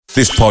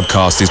This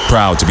podcast is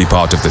proud to be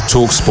part of the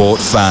TalkSport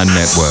Fan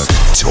Network.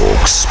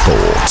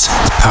 TalkSport.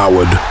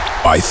 Powered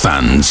by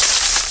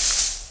fans.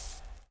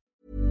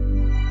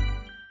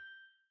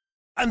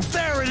 And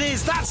there it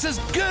is, that's as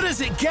good as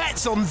it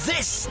gets on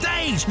this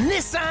stage.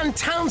 Nissan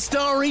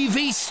Townstar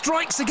EV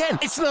strikes again.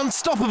 It's an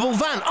unstoppable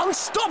van,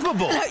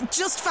 unstoppable.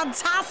 Just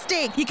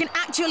fantastic. You can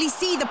actually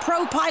see the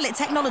Pro Pilot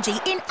technology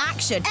in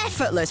action.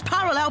 Effortless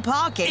parallel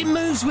parking. It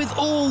moves with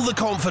all the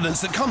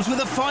confidence that comes with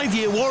a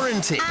 5-year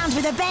warranty. And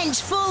with a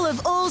bench full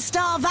of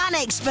all-star van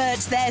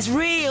experts, there's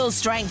real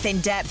strength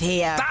in depth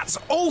here. That's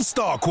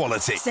all-star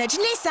quality. Search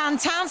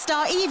Nissan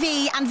Townstar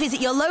EV and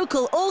visit your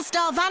local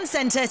all-star van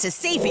centre to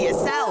see for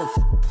yourself.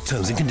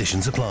 Terms and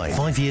conditions apply.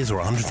 5 years or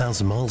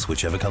 100,000 miles,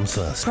 whichever comes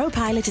first. Pro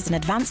Pilot is an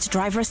advanced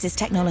driver assist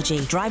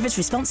technology. Driver's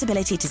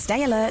responsibility to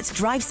stay alert,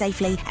 drive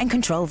safely, and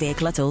control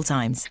vehicle at all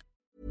times.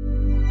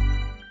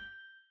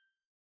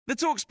 The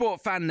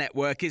TalkSport Fan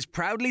Network is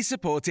proudly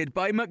supported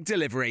by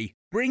McDelivery,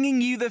 bringing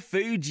you the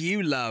food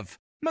you love.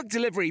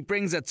 McDelivery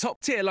brings a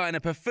top-tier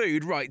lineup of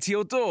food right to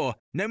your door.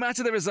 No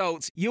matter the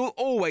result, you'll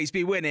always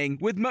be winning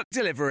with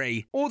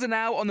McDelivery. Order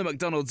now on the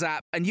McDonald's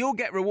app and you'll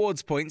get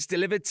rewards points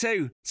delivered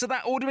too. So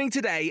that ordering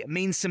today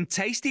means some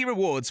tasty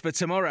rewards for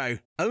tomorrow.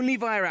 Only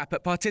via app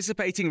at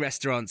participating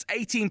restaurants.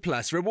 18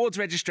 plus. Rewards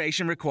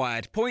registration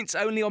required. Points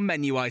only on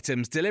menu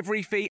items.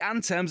 Delivery fee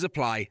and terms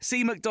apply.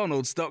 See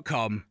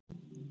mcdonalds.com.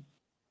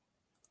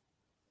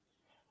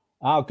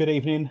 Good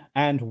evening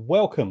and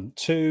welcome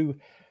to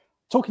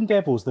Talking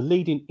Devils, the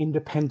leading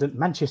independent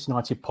Manchester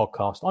United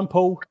podcast. I'm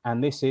Paul,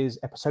 and this is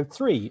episode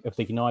 3 of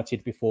the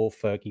United Before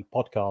Fergie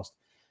podcast.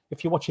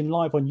 If you're watching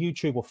live on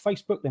YouTube or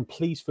Facebook, then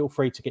please feel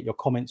free to get your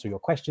comments or your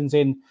questions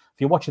in. If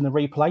you're watching the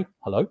replay,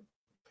 hello.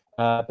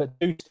 But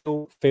do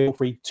still feel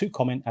free to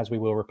comment as we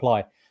will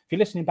reply. If you're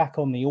listening back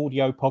on the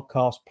audio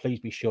podcast,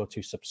 please be sure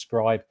to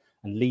subscribe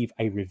and leave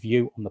a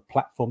review on the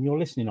platform you're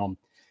listening on.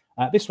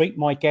 This week,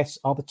 my guests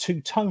are the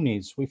two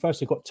Tonys. We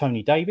firstly got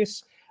Tony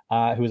Davis,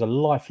 who is a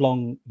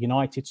lifelong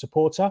United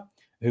supporter,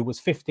 who was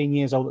 15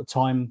 years old at the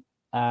time,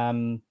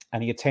 and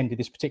he attended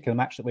this particular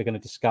match that we're going to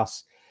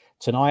discuss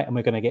tonight, and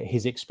we're going to get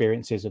his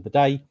experiences of the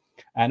day.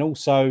 And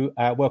also,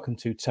 welcome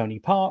to Tony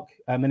Park.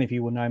 Many of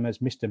you will know him as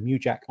Mr.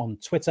 Mujak on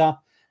Twitter,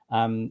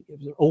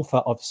 author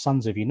of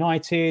Sons of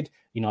United,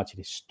 United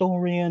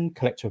historian,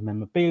 collector of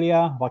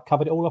memorabilia. Have I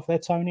covered it all off there,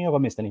 Tony? Have I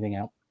missed anything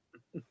out?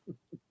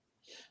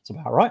 It's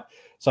about right.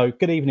 So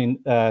good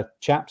evening,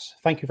 chaps.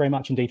 Thank you very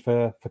much indeed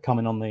for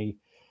coming on the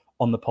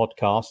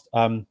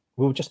podcast.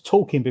 We were just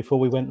talking before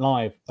we went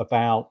live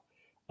about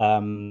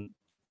the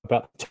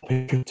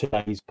topic of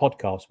today's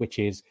podcast, which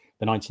is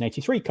the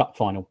 1983 Cup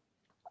final,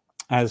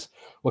 as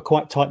we're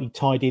quite tightly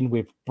tied in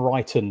with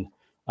Brighton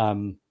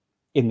in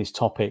this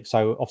topic.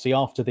 So obviously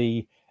after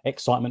the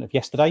excitement of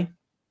yesterday,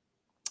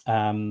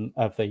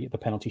 of the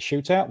penalty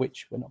shootout,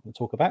 which we're not going to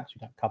talk about because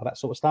we don't cover that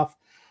sort of stuff,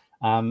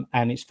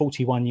 and it's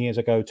 41 years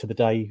ago to the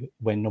day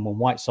when Norman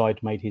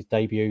Whiteside made his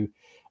debut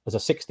as a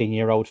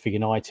 16-year-old for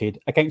United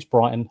against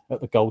Brighton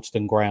at the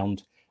Goldstone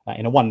Ground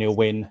in a 1-0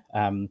 win,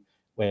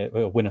 where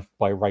a winner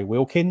by Ray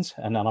Wilkins.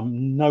 And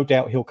I'm no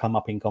doubt he'll come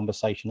up in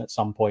conversation at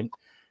some point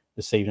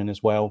this evening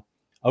as well.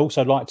 I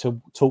also like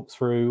to talk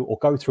through or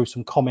go through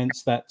some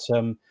comments that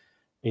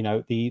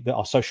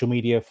our social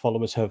media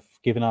followers have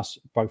given us,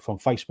 both on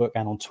Facebook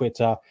and on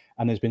Twitter.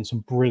 And there's been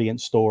some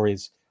brilliant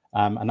stories,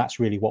 and that's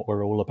really what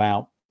we're all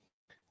about.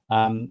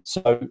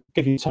 So,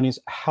 good evening, Tony.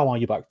 How are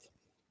you both?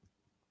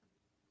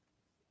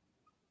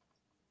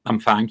 I'm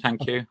fine,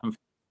 thank you. I'm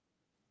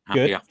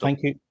happy. Good,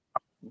 thank you.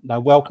 No,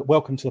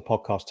 welcome to the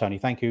podcast, Tony.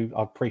 Thank you.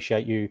 I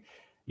appreciate you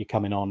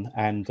coming on,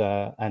 and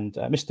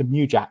Mr.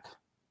 Mujak.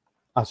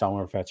 That's how I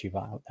want to refer to you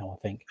now, I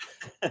think.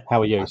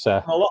 How are you,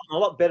 sir? I'm a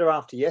lot better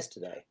after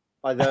yesterday.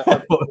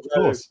 Of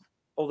course.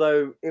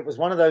 Although it was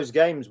one of those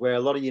games where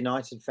a lot of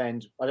United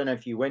fans, I don't know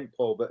if you went,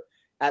 Paul, but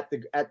at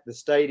the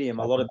stadium,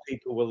 a lot of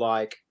people were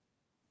like,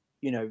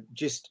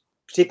 just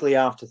particularly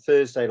after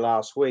Thursday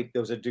last week,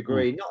 there was a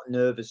degree, not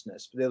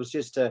nervousness, but there was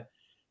just a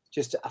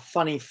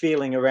funny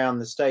feeling around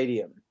the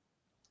stadium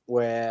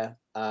where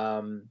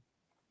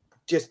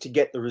just to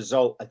get the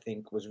result, I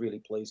think, was really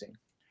pleasing.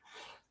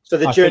 So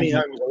the journey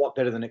home was a lot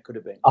better than it could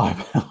have been.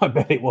 I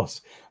bet it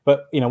was.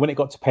 But, when it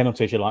got to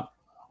penalties, you're like,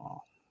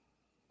 oh,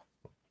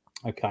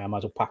 okay, I might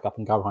as well pack up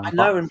and go home. I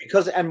know,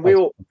 and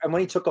when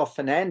he took off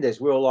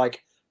Fernandes, we were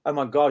like, oh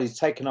my God, he's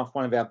taken off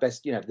one of our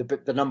best,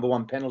 the number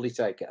one penalty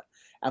taker.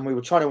 And we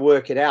were trying to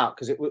work it out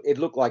because it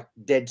looked like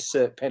dead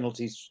cert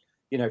penalties,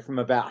 from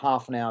about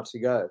half an hour to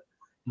go.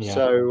 Yeah.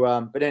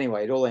 So, but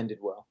anyway, it all ended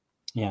well.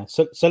 Yeah.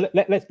 So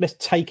let's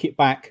take it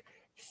back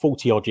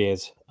 40 odd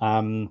years.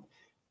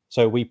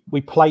 So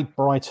we played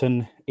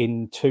Brighton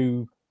in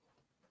two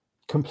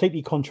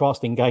completely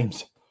contrasting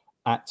games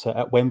at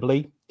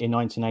Wembley in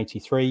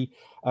 1983.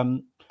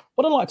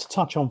 What I'd like to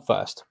touch on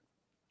first,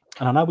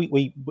 and I know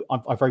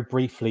I very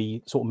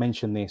briefly sort of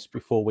mentioned this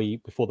before we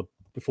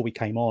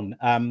came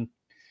on,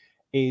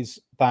 is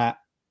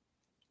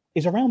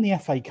around the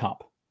FA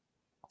Cup.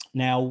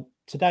 Now,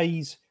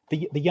 today's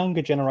the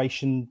younger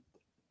generation,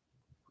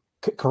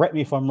 correct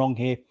me if I'm wrong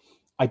here,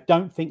 I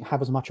don't think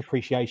have as much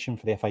appreciation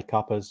for the FA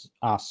Cup as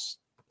us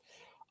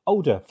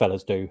older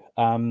fellas do.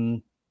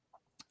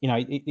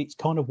 It's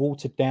kind of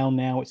watered down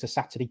now. It's a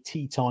Saturday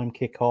tea time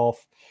kickoff,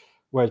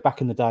 whereas back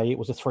in the day it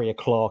was a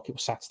 3:00. It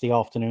was Saturday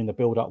afternoon. The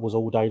build-up was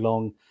all day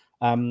long.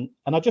 And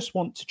I just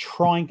want to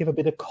try and give a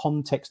bit of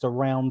context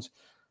around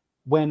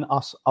when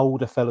us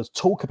older fellas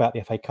talk about the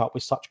FA Cup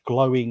with such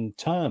glowing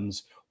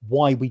terms,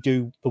 why we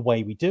do the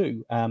way we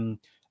do. And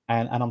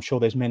I'm sure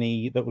there's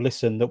many that will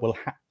listen that will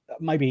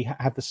maybe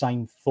have the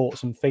same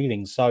thoughts and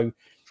feelings. So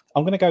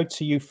I'm going to go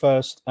to you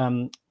first,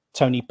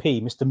 Tony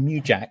P, Mr.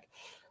 Mujak.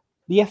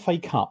 The FA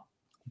Cup,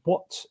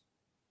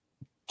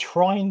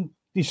 try and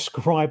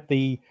describe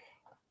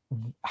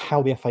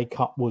how the FA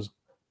Cup was,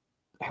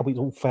 how it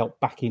all felt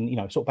back in,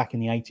 sort of back in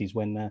the 80s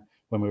when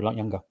we were a lot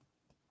younger.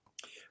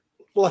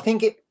 Well, I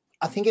think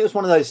it was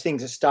one of those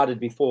things that started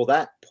before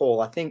that,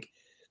 Paul. I think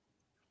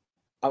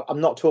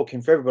I'm not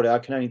talking for everybody. I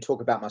can only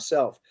talk about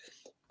myself.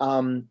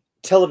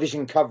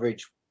 Television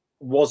coverage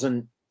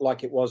wasn't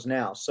like it was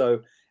now.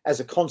 So as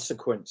a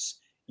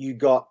consequence, you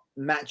got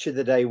match of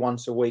the day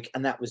once a week,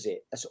 and that was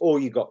it. That's all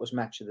you got was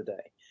match of the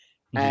day.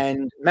 Mm-hmm.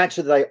 And match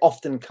of the day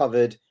often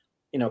covered,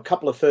 a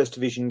couple of first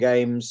division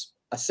games,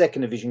 a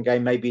second division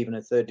game, maybe even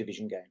a third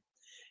division game.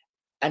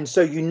 And so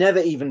you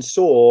never even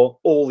saw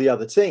all the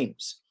other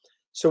teams.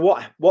 So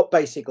what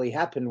basically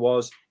happened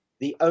was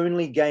the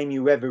only game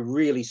you ever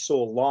really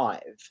saw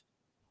live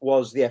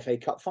was the FA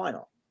Cup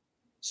final.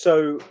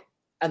 So,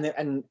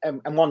 and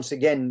once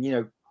again,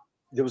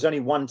 there was only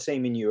one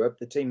team in Europe.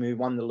 The team who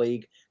won the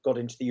league got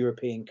into the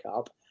European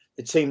Cup.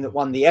 The team that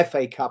won the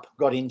FA Cup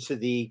got into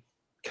the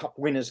Cup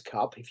Winners'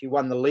 Cup. If you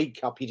won the League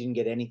Cup, you didn't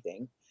get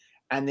anything.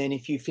 And then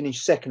if you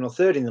finished second or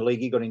third in the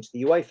league, you got into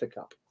the UEFA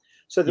Cup.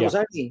 So there was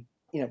only,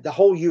 the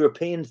whole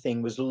European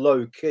thing was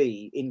low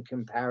key in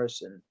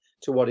comparison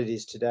to what it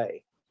is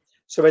today.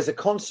 So as a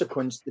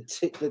consequence,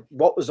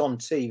 what was on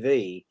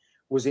TV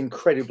was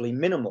incredibly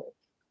minimal.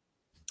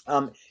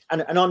 And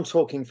I'm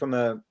talking from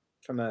a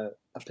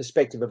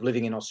perspective of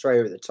living in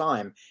Australia at the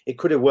time. It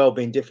could have well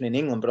been different in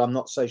England, but I'm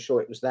not so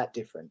sure it was that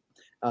different.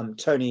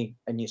 Tony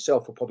and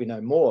yourself will probably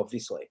know more,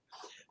 obviously.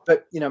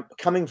 But,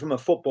 coming from a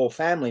football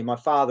family, my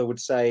father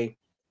would say,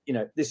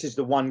 this is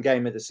the one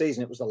game of the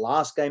season. It was the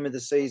last game of the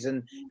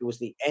season. It was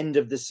the end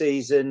of the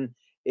season.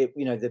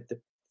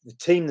 The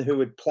team who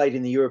had played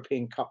in the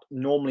European Cup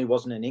normally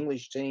wasn't an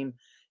English team.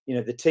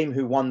 The team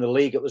who won the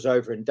league, it was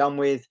over and done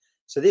with.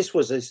 So this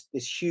was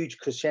this huge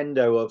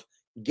crescendo of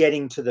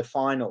getting to the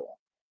final.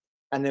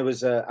 And there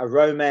was a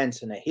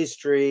romance and a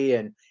history,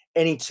 and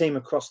any team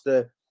across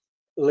the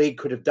league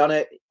could have done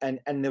it. And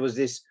there was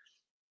this,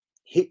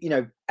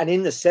 and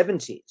in the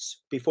 70s,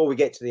 before we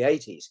get to the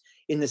 80s,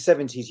 in the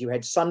 70s, you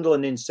had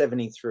Sunderland in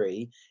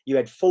 73, you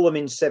had Fulham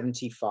in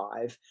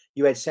 75,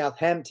 you had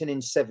Southampton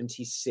in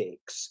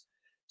 76.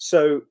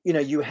 So,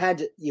 you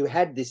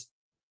had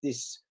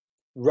this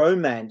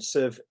romance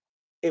of,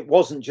 it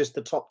wasn't just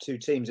the top two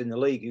teams in the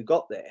league who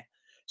got there.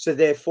 So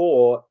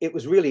therefore, it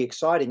was really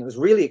exciting. It was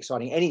really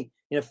exciting. Any,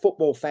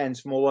 football fans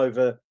from all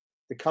over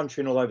the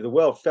country and all over the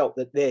world felt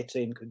that their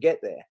team could get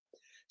there.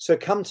 So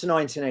come to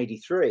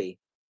 1983,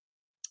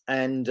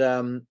 and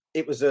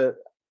it was a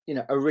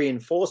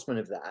reinforcement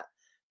of that,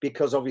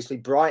 because obviously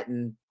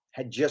Brighton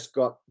had just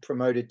got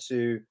promoted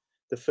to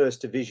the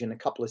first division a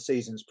couple of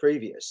seasons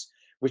previous,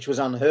 which was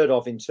unheard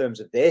of in terms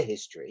of their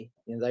history.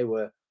 They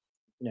were,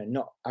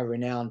 not a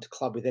renowned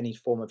club with any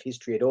form of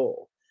history at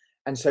all.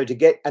 And so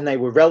and they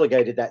were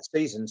relegated that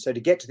season. So to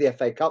get to the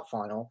FA Cup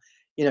final,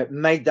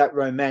 made that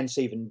romance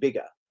even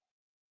bigger.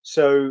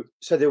 So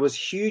there was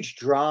huge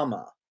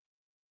drama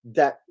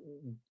that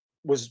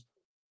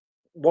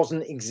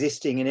wasn't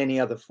existing in any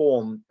other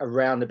form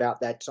around about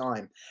that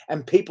time.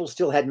 And people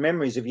still had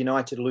memories of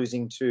United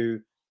losing to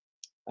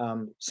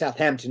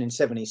Southampton in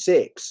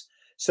 76.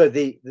 So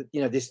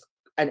this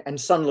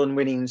and Sunderland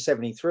winning in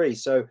 73.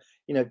 So,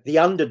 the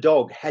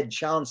underdog had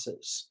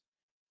chances.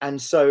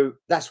 And so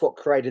that's what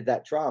created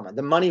that drama.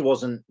 The money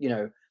wasn't,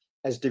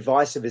 as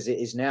divisive as it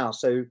is now.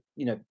 So,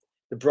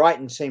 the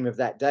Brighton team of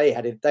that day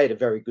they had a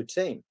very good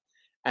team.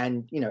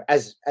 And,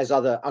 as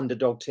other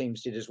underdog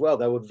teams did as well,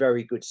 they were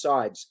very good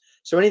sides.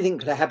 So anything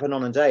could happen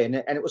on a day, and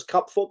it was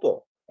cup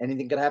football.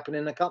 Anything could happen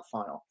in a cup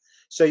final.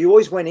 So you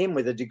always went in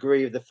with a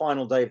degree of the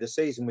final day of the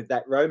season with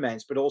that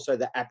romance, but also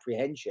the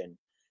apprehension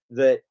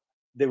that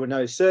there were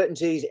no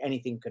certainties.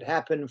 Anything could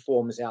happen.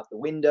 Form is out the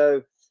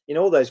window.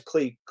 All those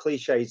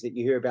cliches that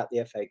you hear about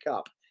the FA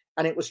Cup.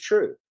 And it was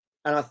true.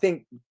 And I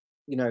think,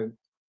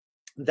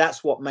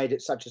 that's what made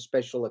it such a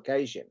special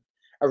occasion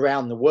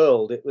around the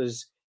world. It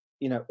was,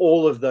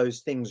 all of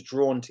those things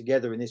drawn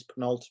together in this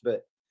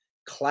penultimate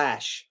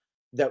clash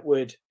that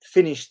would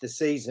finish the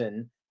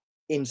season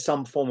in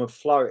some form of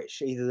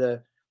flourish.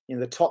 Either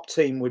the top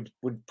team would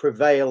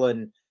prevail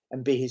and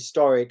be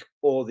historic,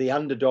 or the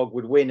underdog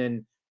would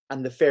win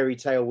and the fairy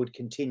tale would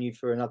continue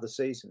for another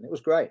season. It was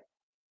great.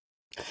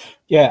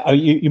 Yeah,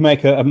 you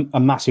make a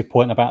massive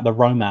point about the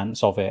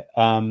romance of it.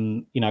 I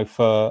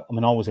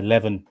was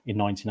 11 in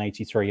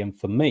 1983, and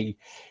for me,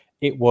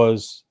 it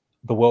was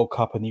the World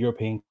Cup and the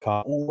European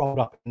Cup all rolled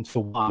up into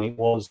one. It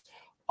was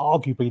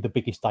arguably the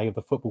biggest day of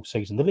the football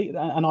season. The league,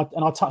 and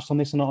I touched on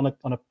this on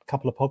a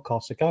couple of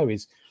podcasts ago,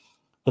 is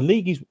the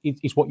league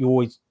is what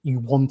you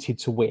wanted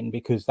to win,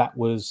 because that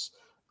was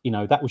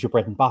your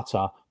bread and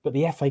butter. But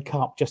the FA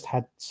Cup just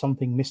had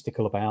something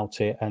mystical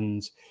about it.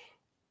 And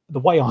the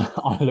way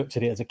I looked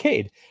at it as a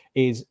kid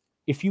is,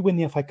 if you win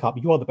the FA Cup,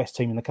 you are the best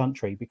team in the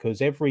country,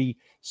 because every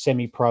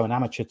semi-pro and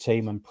amateur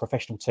team and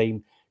professional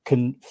team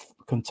can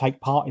take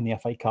part in the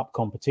FA Cup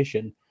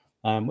competition.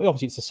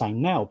 Obviously, it's the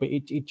same now, but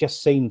it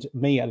just seemed,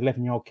 me, an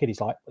 11-year-old kid,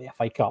 is like, the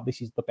FA Cup,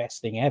 this is the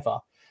best thing ever.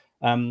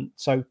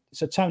 So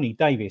Tony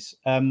Davis,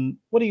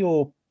 what are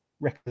your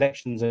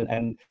recollections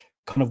and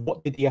kind of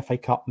what did the FA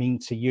Cup mean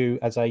to you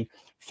as a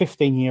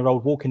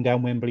 15-year-old walking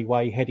down Wembley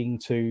Way, heading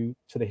to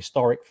the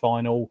historic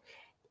final?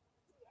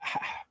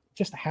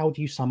 Just how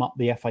do you sum up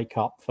the FA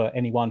Cup for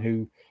anyone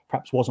who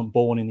perhaps wasn't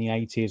born in the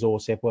 80s, or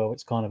said, well,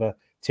 it's kind of a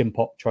Tin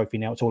Pot trophy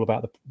now, it's all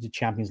about the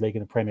Champions League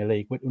and the Premier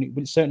League?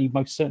 It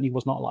most certainly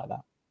was not like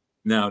that.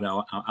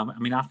 No. I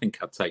mean, I think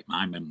I'd take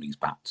my memories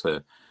back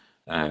to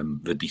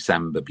the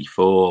December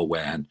before,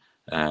 when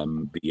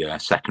the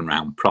second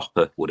round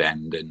proper would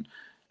end, and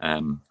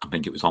I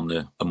think it was on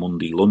a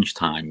Monday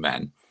lunchtime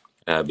then.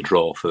 The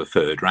draw for the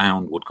third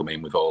round would come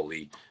in with all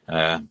the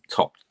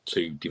top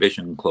two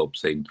division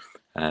clubs in,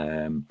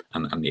 and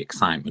the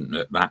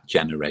excitement that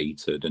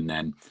generated. And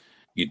then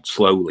you'd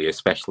slowly,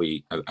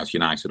 especially as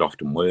United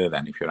often were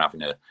then, if you're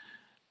having a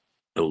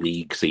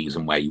league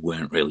season where you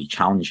weren't really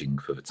challenging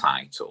for the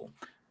title,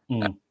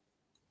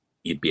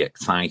 you'd be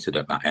excited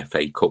at that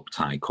FA Cup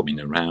tie coming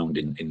around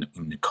in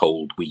the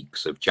cold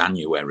weeks of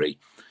January.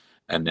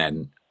 And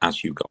then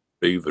as you got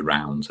through the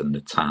rounds and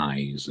the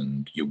ties,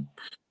 and you,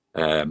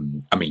 I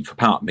mean, for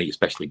part of me,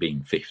 especially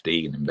being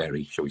 15 and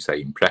very, shall we say,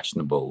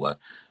 impressionable,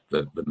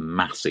 the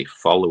massive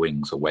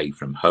followings away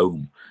from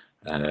home.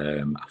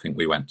 I think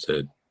we went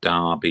to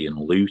Derby and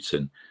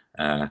Luton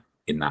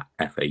in that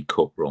FA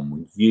Cup run,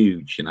 with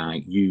huge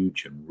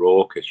and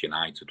raucous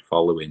United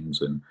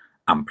followings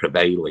and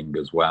prevailing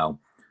as well.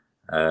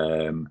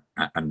 And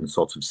the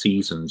sort of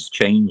seasons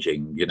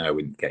changing,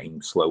 and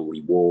getting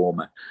slowly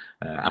warmer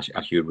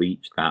as you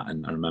reach that.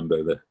 And I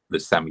remember the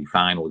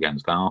semi-final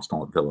against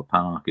Arsenal at Villa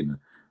Park in a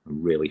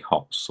really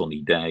hot,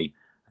 sunny day.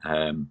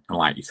 And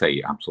like you say,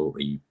 it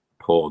absolutely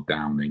poured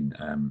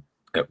down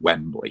at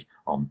Wembley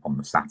on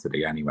the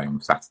Saturday anyway, on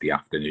the Saturday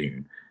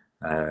afternoon.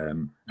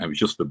 And it was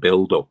just the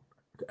build-up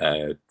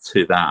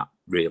to that,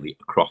 really,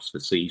 across the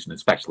season,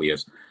 especially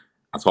as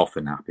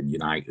often happened,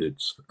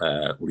 United's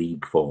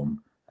league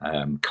form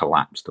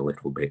collapsed a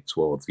little bit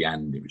towards the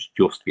end. It was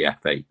just the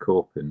FA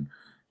Cup, and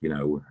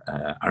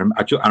I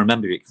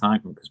remember the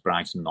excitement because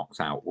Brighton knocked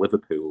out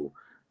Liverpool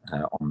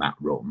on that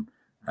run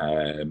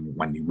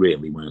when they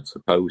really weren't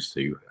supposed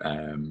to.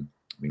 I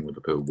mean,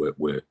 Liverpool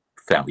were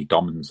fairly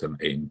dominant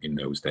in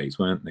those days,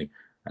 weren't they?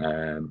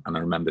 And I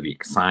remember the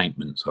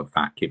excitement of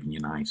that giving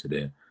United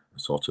a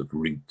sort of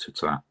route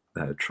to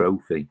that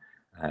trophy.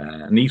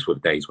 And these were the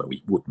days where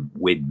we wouldn't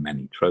win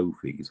many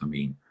trophies. I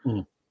mean,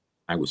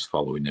 I was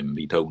following them.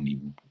 They'd only,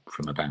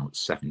 from about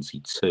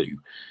 72,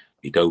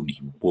 they'd only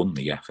won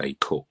the FA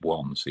Cup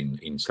once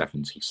in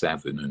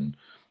 77.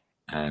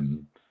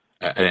 And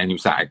it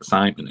was that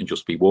excitement, and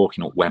just be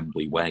walking up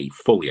Wembley Way,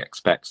 fully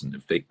expectant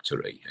of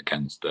victory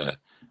against a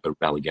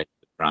relegated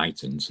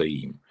Brighton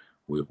team,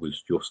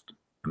 was just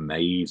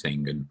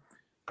amazing. And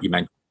you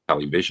mentioned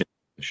television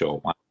a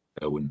short while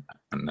ago,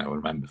 and I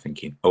remember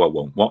thinking, I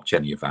won't watch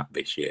any of that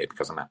this year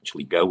because I'm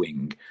actually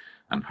going,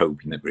 and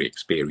hoping that the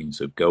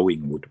experience of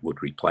going would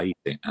replace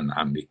it,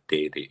 and it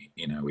did.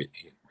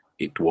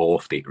 It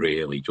dwarfed it,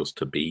 really, just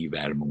to be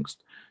there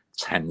amongst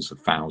tens of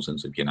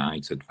thousands of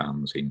United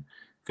fans in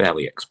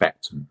fairly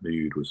expectant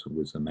mood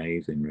was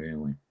amazing,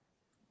 really.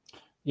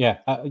 Yeah,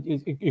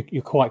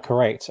 you're quite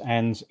correct.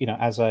 And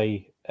as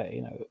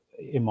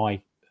in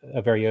my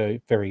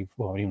very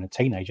well, even a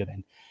teenager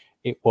then,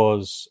 it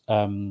was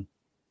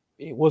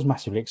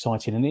massively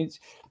exciting, and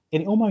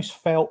it almost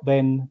felt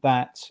then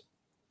that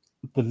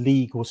the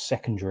league was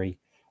secondary.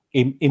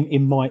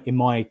 In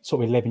my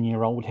sort of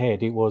 11-year-old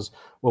head, it was,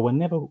 well,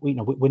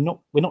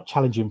 we're not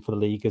challenging for the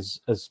league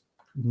as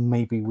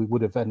maybe we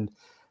would have, and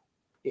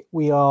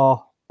we're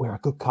a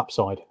good cup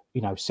side,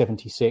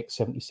 76,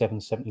 77,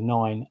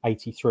 79,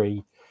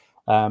 83.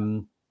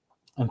 And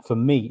for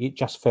me, it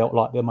just felt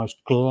like the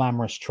most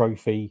glamorous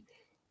trophy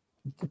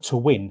to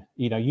win.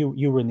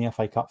 You were in the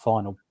FA Cup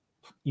final.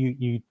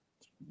 You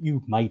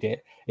made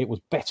it. It was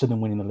better than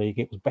winning the league.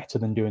 It was better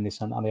than doing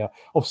this and that.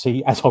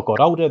 Obviously, as I got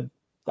older,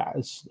 that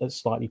has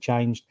slightly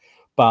changed.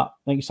 But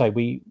like you say,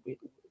 we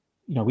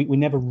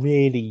never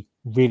really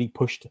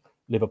pushed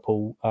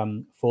Liverpool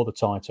for the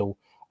title.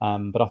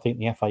 But I think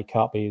the FA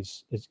Cup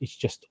is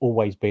just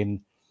always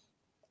been,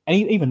 and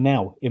even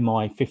now in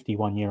my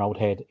 51-year-old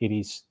head, it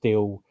is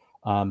still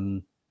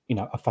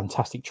a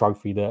fantastic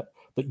trophy that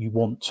you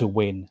want to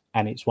win,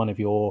 and it's one of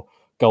your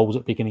goals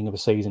at the beginning of the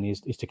season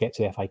is to get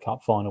to the FA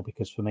Cup final,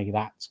 because for me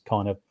that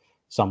kind of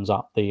sums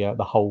up the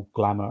whole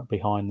glamour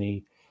behind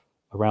the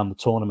around the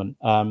tournament.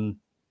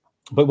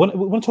 But we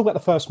want to talk about the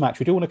first match.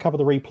 We do want to cover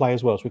the replay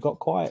as well. So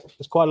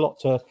there's quite a lot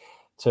to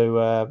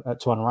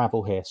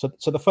unravel here.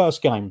 So the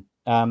first game,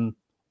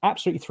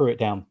 absolutely threw it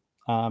down,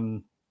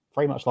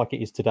 very much like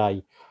it is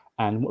today,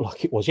 and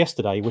like it was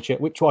yesterday, which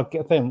I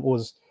get them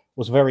was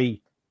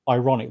very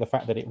ironic. The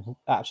fact that it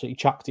absolutely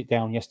chucked it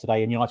down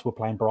yesterday, and United were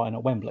playing Brighton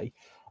at Wembley.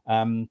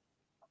 Tony,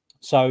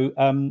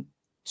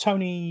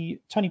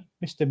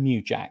 Mr.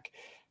 Mewjack,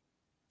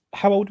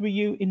 how old were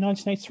you in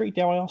 1983?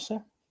 Dare I ask,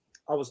 sir?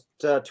 I was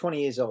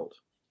 20 years old.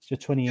 You're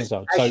 20 years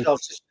old. Actually,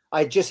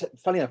 I just,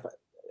 funny enough,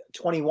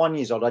 21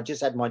 years old. I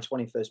just had my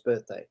 21st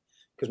birthday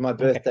because my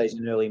birthday's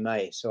in early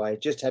May. So I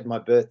just had my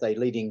birthday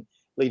leading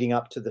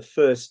up to the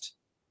first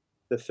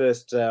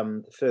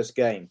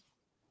game.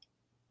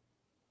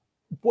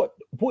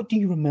 What do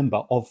you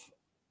remember of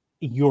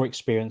your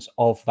experience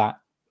of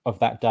that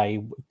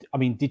day? I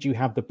mean, did you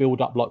have the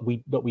build up like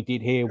we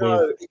did here?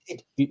 No,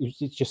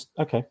 it's just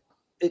okay.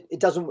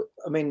 It doesn't.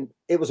 I mean,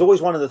 it was always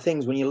one of the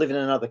things when you live in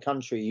another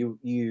country,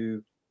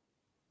 you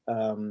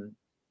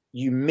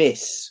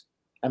miss.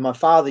 And my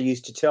father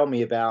used to tell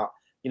me about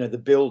the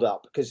build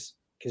up because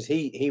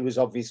he was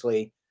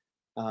obviously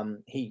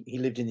he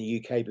lived in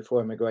the UK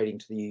before immigrating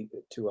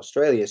to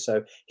Australia,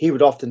 so he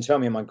would often tell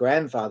me, and my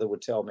grandfather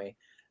would tell me,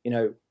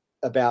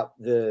 about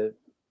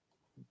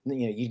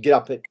you'd get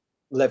up at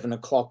 11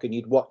 o'clock and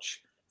you'd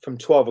watch from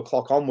 12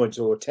 o'clock onwards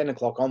or 10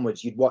 o'clock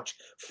onwards, you'd watch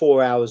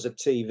 4 hours of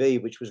TV,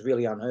 which was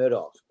really unheard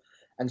of.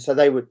 And so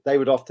they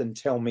would often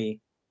tell me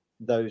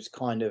those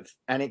kind of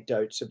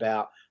anecdotes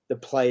about the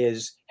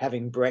players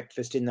having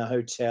breakfast in the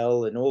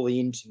hotel and all the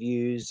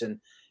interviews.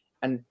 And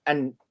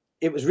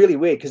it was really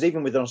weird because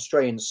even with an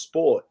Australian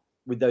sport,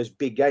 with those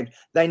big games,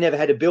 they never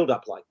had a build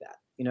up like that.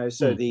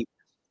 So the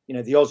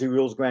Aussie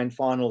Rules Grand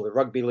Final, the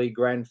Rugby League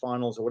Grand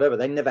Finals or whatever,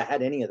 they never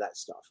had any of that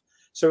stuff.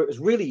 So it was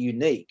really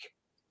unique.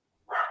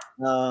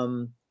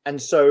 And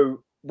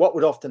so what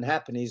would often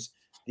happen is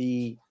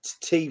the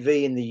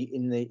TV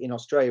in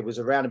Australia was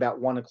around about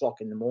 1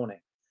 o'clock in the morning.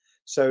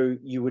 So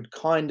they would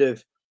kind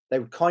of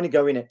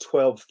go in at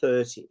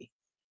 12:30,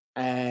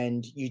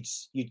 and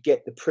you'd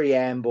get the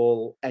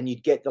preamble and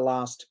you'd get the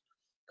last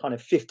kind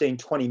of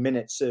 15-20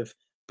 minutes of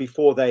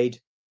before they'd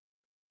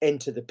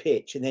enter the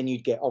pitch, and then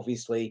you'd get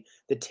obviously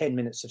the 10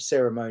 minutes of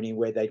ceremony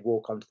where they'd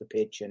walk onto the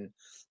pitch and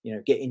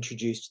get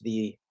introduced to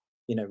the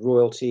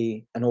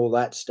royalty and all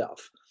that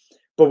stuff.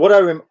 But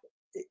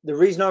the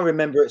reason I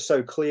remember it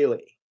so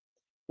clearly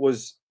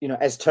was,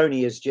 as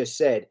Tony has just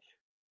said,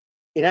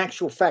 in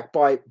actual fact,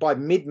 by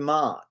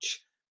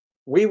mid-March,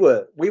 we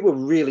were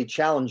really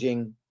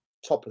challenging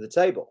top of the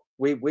table.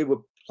 We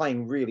were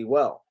playing really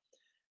well,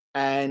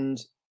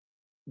 and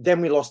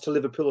then we lost to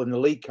Liverpool in the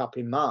League Cup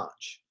in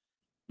March,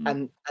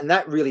 and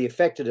that really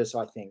affected us,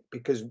 I think,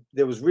 because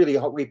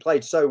we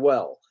played so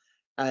well,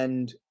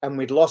 and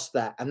we'd lost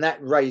that, and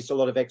that raised a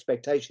lot of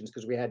expectations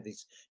because we had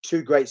these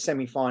two great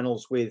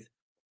semi-finals with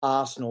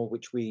Arsenal,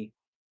 which we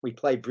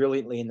played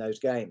brilliantly in those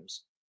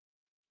games.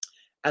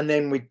 And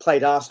then we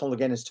played Arsenal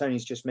again, as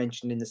Tony's just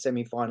mentioned, in the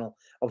semi-final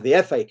of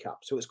the FA Cup.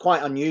 So it was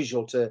quite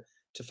unusual to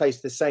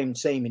face the same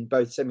team in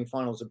both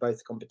semi-finals of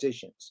both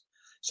competitions.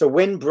 So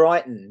when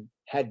Brighton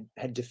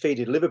had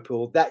defeated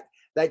Liverpool, that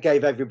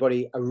gave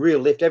everybody a real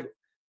lift.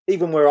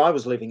 Even where I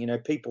was living,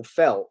 people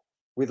felt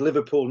with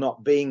Liverpool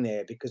not being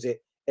there because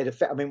it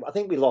affected. I mean, I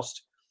think we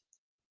lost.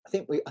 I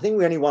think we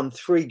only won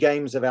 3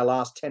 games of our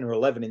last 10 or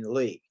 11 in the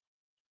league.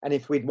 And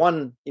if we'd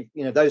won,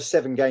 those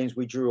 7 games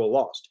we drew or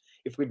lost,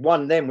 if we'd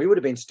won them, we would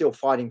have been still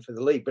fighting for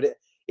the league. But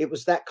it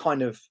was that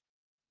kind of,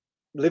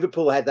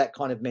 Liverpool had that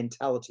kind of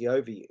mentality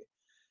over you.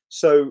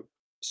 So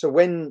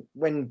when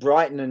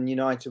Brighton and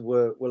United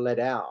were let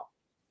out,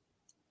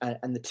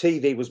 and the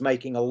TV was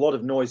making a lot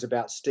of noise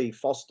about Steve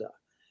Foster,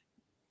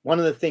 one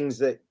of the things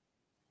that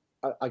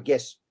I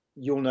guess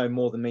you'll know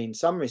more than me in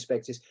some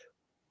respects is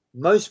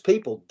most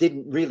people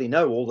didn't really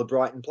know all the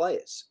Brighton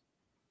players.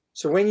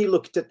 So when you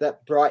looked at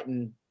that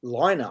Brighton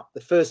lineup,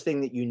 the first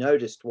thing that you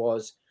noticed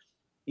was,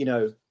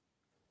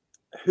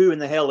 who in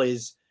the hell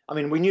is? I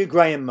mean, we knew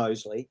Graham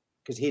Mosley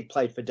because he had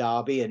played for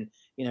Derby, and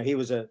he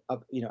was a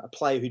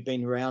player who'd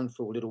been around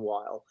for a little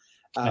while.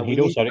 And he'd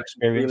also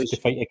experienced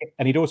defeat.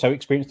 And he'd also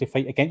experienced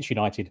defeat against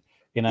United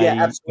in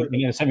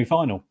a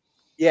semi-final.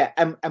 Yeah,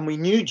 and we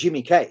knew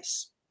Jimmy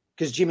Case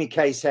because Jimmy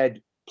Case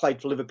had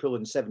played for Liverpool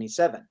in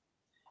 '77.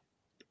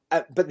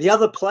 But the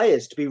other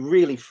players, to be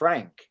really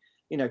frank,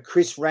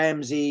 Chris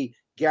Ramsey,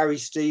 Gary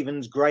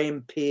Stevens,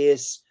 Graham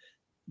Pearce,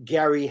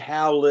 Gary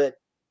Howlett,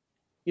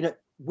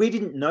 we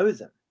didn't know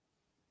them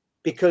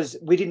because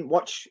we didn't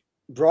watch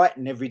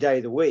Brighton every day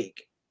of the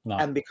week. No.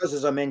 And because,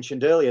 as I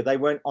mentioned earlier, they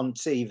weren't on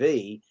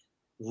TV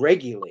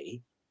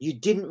regularly, you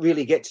didn't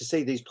really get to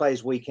see these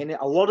players week in.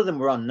 A lot of them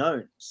were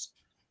unknowns.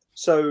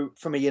 So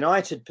from a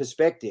United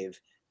perspective,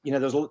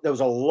 there was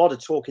a lot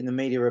of talk in the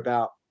media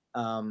about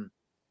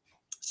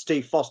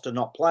Steve Foster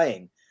not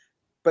playing.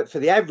 But for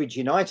the average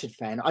United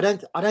fan, I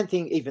don't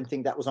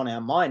think that was on our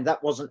mind.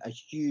 That wasn't a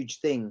huge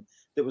thing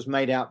that was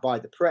made out by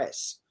the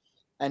press.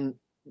 And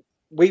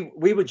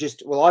we were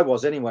just, well, I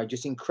was anyway,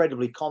 just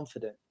incredibly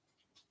confident,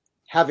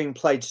 having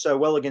played so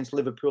well against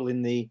Liverpool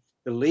in the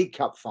League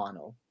Cup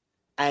final,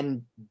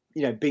 and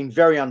being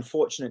very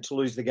unfortunate to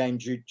lose the game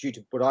due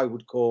to what I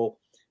would call,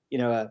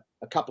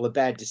 a couple of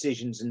bad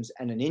decisions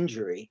and an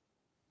injury,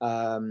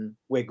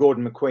 where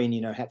Gordon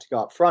McQueen, had to go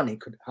up front. He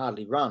could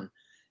hardly run.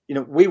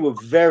 We were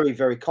very,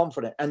 very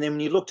confident. And then when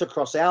you looked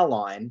across our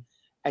line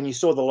and you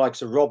saw the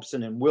likes of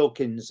Robson and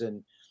Wilkins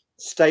and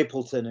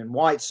Stapleton and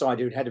Whiteside,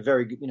 who'd had a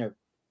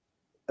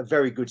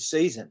very good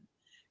season.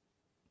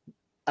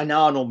 And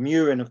Arnold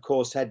Murin, of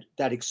course, had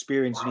that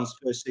experience in his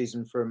first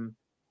season from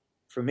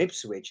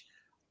Ipswich.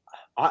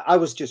 I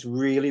was just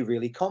really,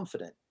 really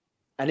confident.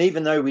 And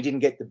even though we didn't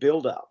get the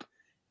build-up,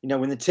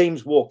 when the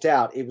teams walked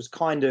out, it was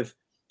kind of,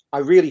 I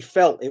really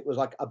felt it was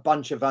like a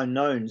bunch of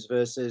unknowns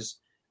versus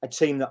a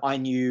team that I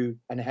knew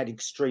and had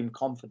extreme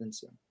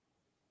confidence in.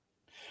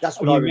 That's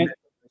what I remember.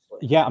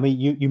 Yeah, I mean,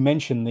 you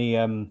mentioned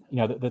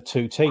the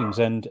two teams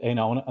and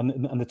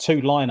the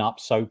two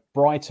lineups. So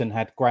Brighton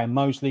had Graham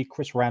Mosley,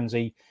 Chris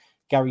Ramsey,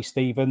 Gary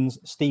Stevens,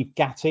 Steve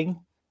Gatting,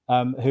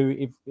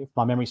 who, if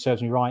my memory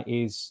serves me right,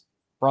 is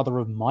brother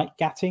of Mike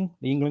Gatting,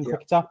 the England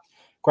cricketer.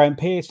 Graham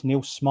Pearce,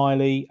 Neil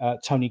Smiley,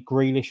 Tony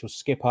Grealish, your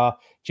skipper,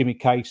 Jimmy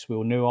Case, we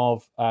all knew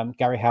of,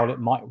 Gary Howlett,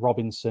 Mike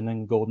Robinson,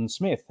 and Gordon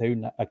Smith,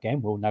 who,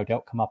 again, will no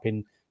doubt come up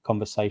in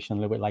conversation a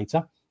little bit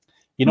later.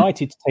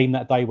 United's team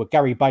that day were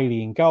Gary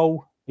Bailey in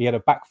goal. He had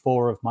a back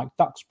four of Mike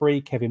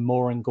Duxbury, Kevin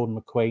Moran, Gordon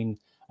McQueen,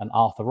 and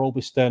Arthur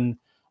Albiston.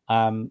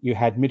 You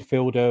had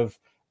midfield of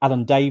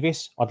Alan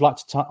Davis. I'd like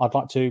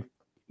to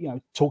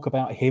talk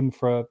about him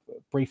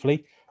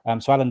briefly.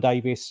 So Alan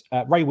Davis,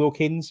 Ray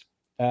Wilkins,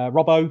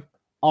 Robbo,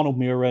 Arnold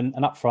Murin,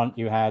 and up front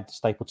you had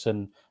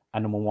Stapleton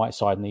and Norman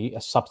Whiteside. And the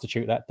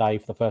substitute that day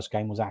for the first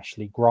game was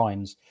Ashley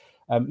Grimes.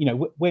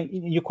 When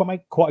you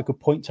make quite a good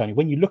point, Tony.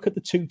 When you look at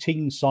the two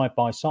teams side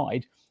by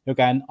side, you're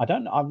going, I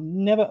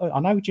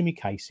know who Jimmy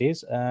Case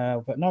is,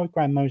 but no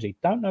Graham Mosley.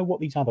 Don't know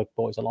what these other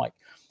boys are like.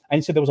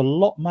 And so there was a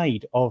lot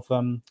made of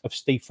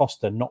Steve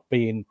Foster not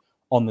being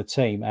on the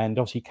team, and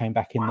obviously he came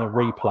back in the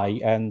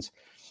replay. And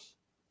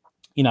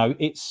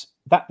it's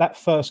that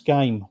first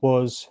game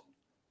was,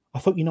 I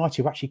thought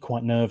United were actually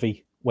quite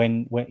nervy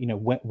when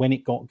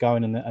it got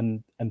going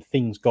and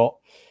things got,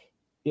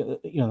 the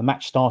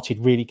match started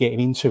really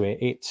getting into it.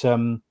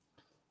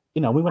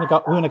 We went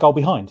a goal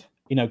behind.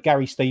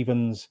 Gary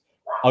Stevens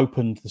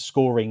opened the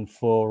scoring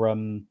for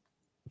no,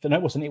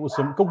 it wasn't. It was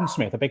Gordon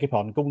Smith. I beg your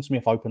pardon. Gordon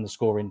Smith opened the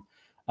scoring.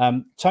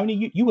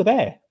 Tony, you were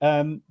there.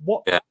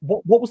 What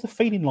was the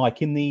feeling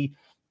like in the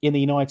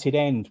United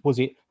end? Was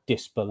it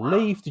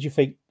disbelief? Did you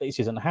think this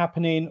isn't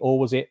happening, or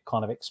was it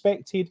kind of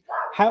expected?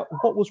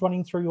 What was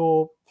running through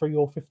your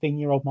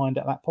 15-year-old mind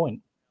at that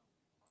point?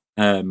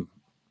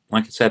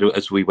 Like I said,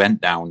 as we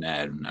went down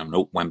there and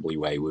up Wembley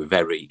Way, we were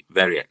very,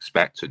 very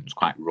expectant. It was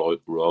quite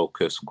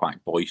raucous and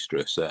quite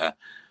boisterous.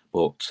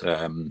 But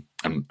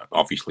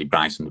obviously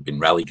Brighton had been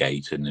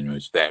relegated, and there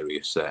was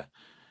various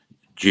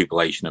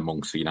jubilation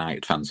amongst the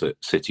United fans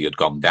that City had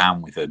gone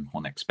down with them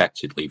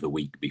unexpectedly the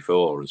week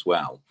before as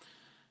well.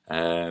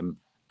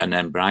 And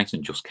then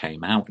Brighton just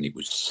came out, and it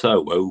was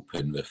so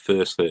open. The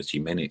first 30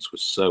 minutes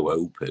was so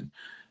open.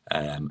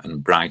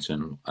 And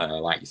Brighton,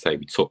 like you say,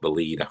 we took the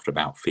lead after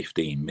about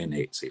 15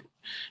 minutes.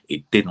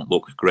 It didn't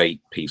look a great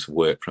piece of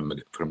work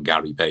from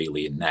Gary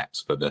Bailey in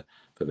nets for the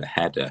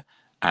header.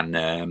 And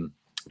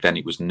then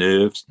it was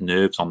nerves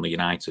on the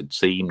United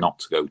team not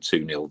to go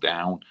 2-0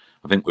 down.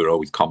 I think we were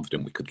always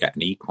confident we could get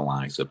an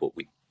equaliser, but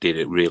we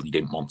really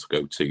didn't want to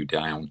go 2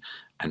 down.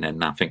 And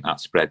then I think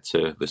that spread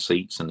to the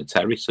seats and the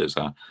terraces.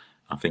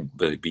 I think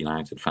the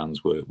United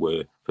fans were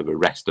for the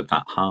rest of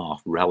that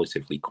half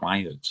relatively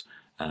quiet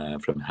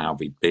from how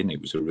they'd been. It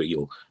was a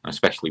real,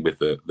 especially with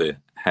the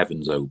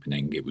heavens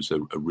opening, it was a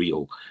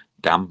real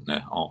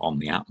dampener on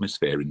the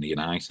atmosphere in the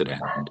United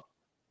end.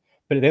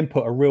 But it then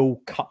put a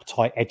real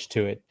cup-tight edge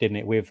to it, didn't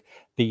it? With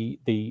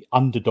the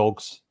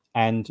underdogs,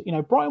 and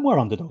Brighton were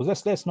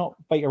underdogs. Let's not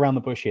beat around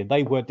the bush here.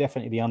 They were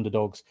definitely the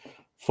underdogs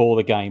for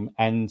the game,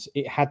 and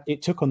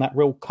it took on that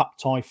real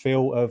cup-tie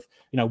feel of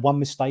one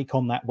mistake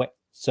on that wet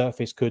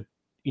surface could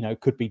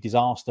be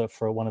disaster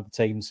for one of the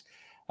teams.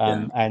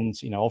 And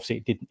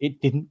obviously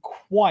it didn't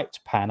quite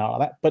pan out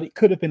like that, but it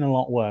could have been a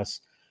lot worse.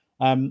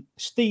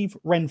 Steve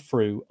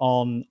Renfrew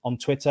on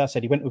Twitter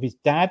said he went with his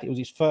dad. It was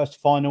his first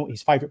final.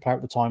 His favourite player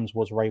at the times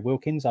was Ray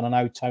Wilkins. And I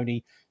know,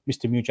 Tony,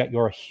 Mr. Mujak,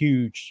 you're a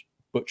huge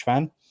Butch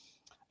fan.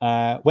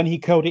 When he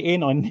curled it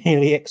in, I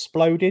nearly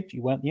exploded.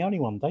 You weren't the only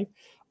one, Dave.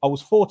 I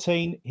was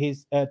 14.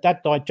 His dad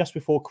died just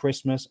before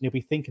Christmas, and he'll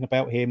be thinking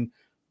about him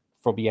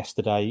probably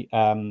yesterday.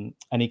 And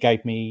he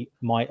gave me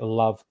my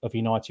love of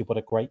United. What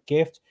a great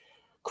gift.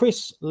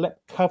 Chris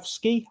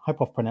Lepkowski, hope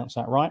I've pronounced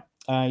that right.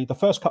 The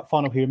first cup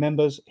final he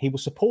remembers, he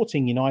was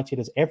supporting United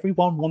as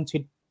everyone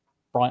wanted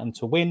Brighton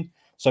to win.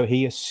 So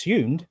he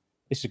assumed,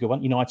 this is a good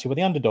one, United were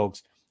the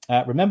underdogs.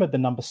 Remembered the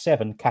number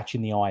 7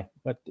 catching the eye,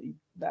 but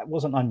that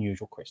wasn't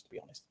unusual, Chris, to be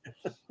honest.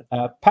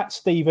 Pat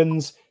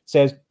Stevens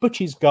says,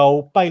 Butch's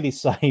goal, Bailey's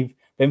save,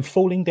 then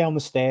falling down the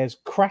stairs,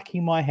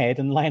 cracking my head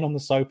and laying on the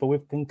sofa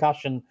with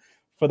concussion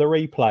for the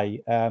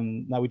replay.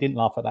 No, we didn't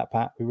laugh at that,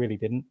 Pat. We really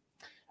didn't.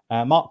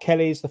 Mark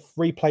Kelly's, the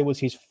replay was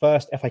his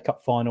first FA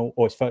Cup final,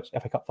 or his first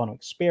FA Cup final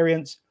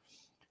experience.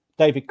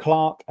 David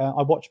Clark,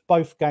 I watched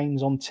both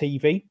games on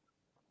TV.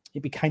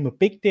 It became a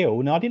big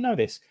deal. Now, I didn't know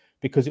this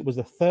because it was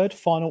the third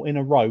final in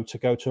a row to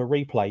go to a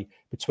replay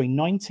between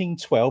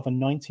 1912 and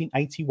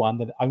 1981.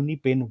 There had only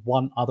been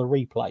one other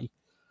replay,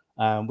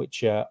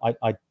 which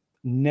I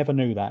never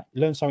knew that.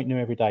 Learn something new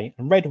every day.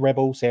 And Red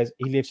Rebel says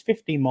he lives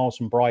 15 miles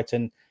from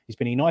Brighton. He's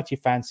been a United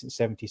fan since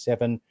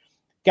 77.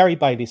 Gary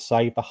Bailey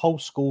saved the whole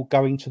school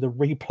going to the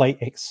replay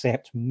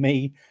except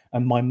me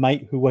and my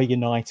mate who were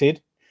United.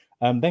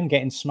 Them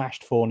getting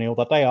smashed 4-0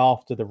 the day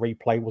after the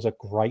replay was a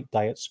great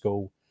day at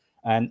school.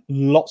 And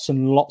lots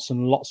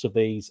of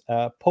these.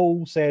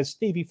 Paul says,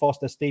 Stevie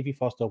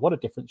Foster, what a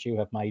difference you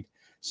have made.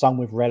 Some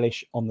with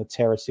relish on the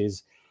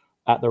terraces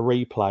at the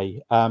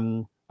replay.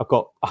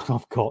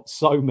 I've got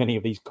so many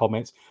of these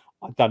comments.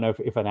 I don't know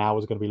if an hour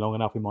is going to be long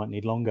enough. We might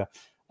need longer.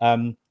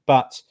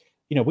 But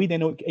we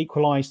then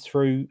equalised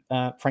through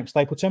Frank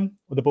Stapleton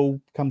with the ball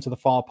come to the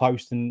far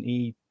post and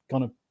he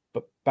kind of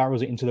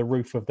barrels it into the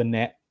roof of the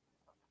net.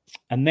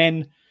 And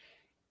then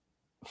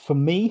for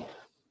me,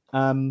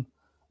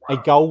 a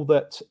goal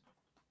that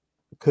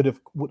could have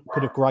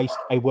graced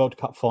a World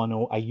Cup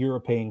final, a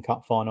European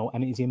Cup final,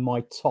 and it is in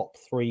my top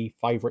 3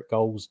 favourite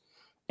goals,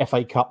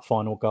 FA Cup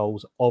final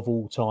goals of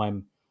all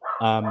time.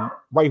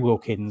 Ray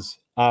Wilkins.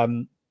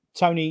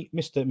 Tony,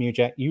 Mr.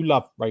 Mujek, you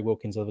love Ray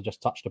Wilkins, as I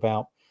just touched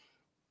about.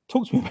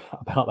 Talk to me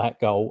about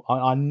that goal.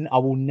 I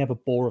will never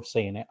bore of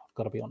seeing it. I've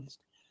got to be honest.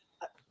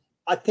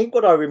 I think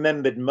what I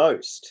remembered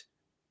most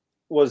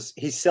was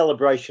his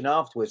celebration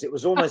afterwards. It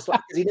was almost like,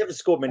 because he never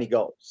scored many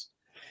goals.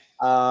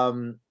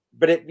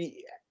 But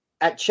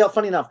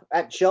funny enough,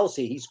 at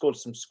Chelsea, he scored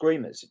some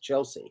screamers at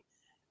Chelsea,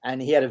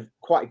 and he had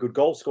quite a good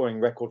goal scoring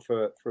record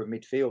for a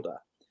midfielder.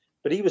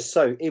 But he was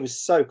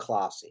so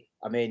classy.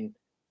 I mean,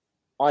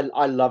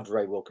 I loved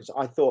Ray Wilkins.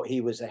 I thought he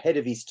was ahead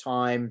of his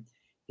time.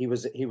 He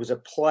was a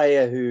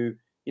player who,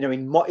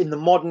 in the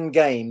modern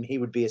game, he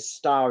would be a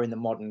star in the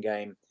modern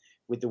game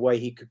with the way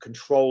he could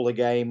control the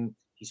game,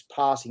 his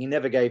passing. He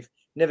never gave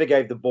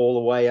the ball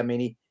away. I mean,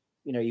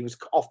 he was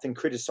often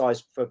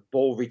criticised for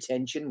ball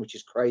retention, which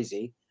is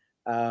crazy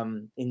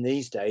in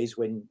these days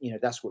when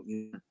that's what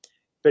you.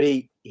 But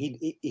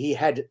he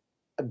had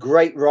a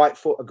great right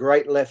foot, a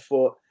great left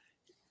foot.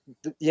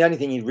 The only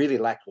thing he really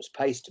lacked was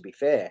pace. To be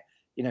fair,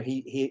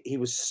 he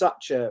was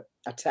such a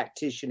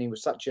tactician. He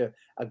was such a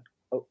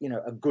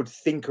good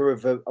thinker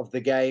of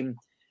the game.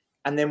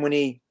 And then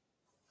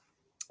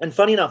and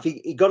funny enough,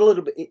 he got a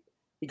little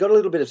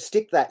bit of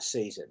stick that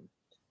season.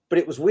 But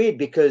it was weird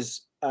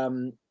because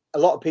a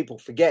lot of people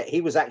forget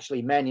he was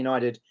actually Man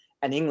United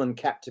and England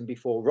captain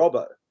before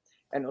Robbo.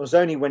 And it was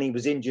only when he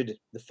was injured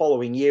the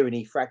following year and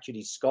he fractured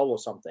his skull or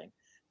something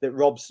that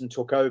Robson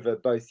took over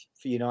both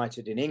for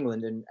United and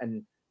England,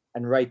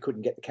 and Ray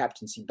couldn't get the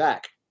captaincy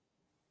back.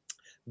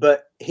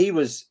 But he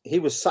was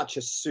such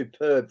a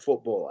superb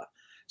footballer.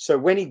 So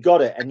when he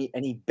got it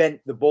and he bent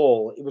the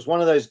ball, it was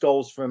one of those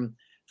goals from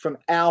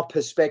our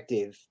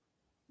perspective.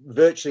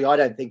 Virtually, I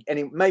don't think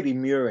maybe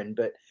Murin,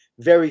 but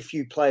very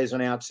few players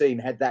on our team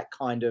had that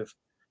kind of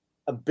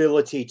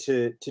ability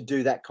to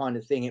do that kind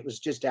of thing. It was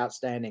just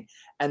outstanding.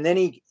 And then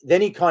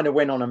he kind of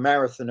went on a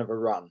marathon of a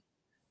run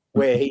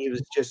where he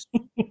was just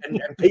and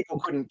people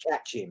couldn't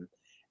catch him.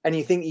 And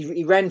you think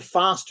he ran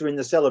faster in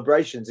the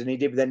celebrations than he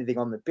did with anything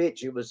on the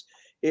pitch.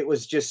 It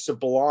was just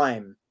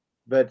sublime,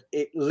 but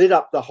it lit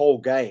up the whole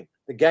game.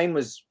 The game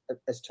was,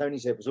 as Tony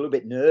said, was a little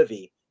bit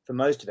nervy for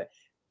most of it.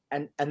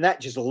 And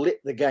that just lit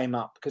the game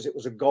up because it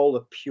was a goal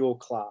of pure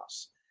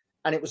class.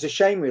 And it was a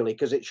shame, really,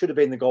 because it should have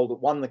been the goal that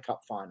won the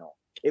cup final.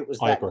 It was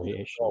that goal.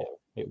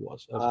 It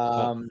was.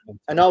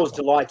 And I was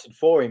delighted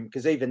for him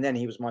because even then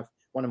he was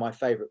one of my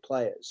favourite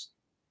players.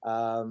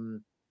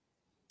 And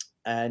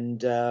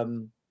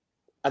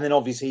then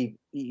obviously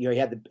he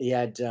had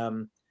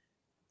the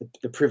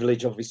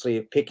privilege, obviously,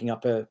 of picking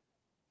up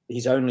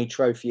his only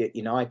trophy at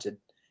United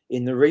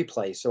in the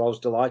replay. So I was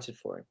delighted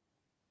for him.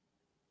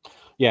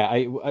 Yeah,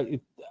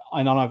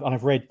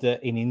 I've read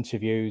that in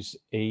interviews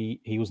he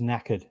was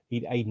knackered.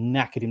 He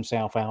knackered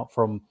himself out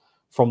from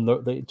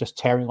the just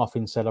tearing off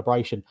in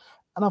celebration.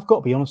 And I've got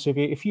to be honest with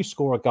you, if you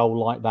score a goal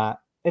like that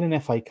in an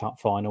FA Cup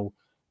final,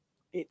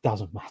 it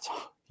doesn't matter.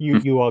 You're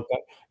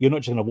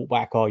not just going to walk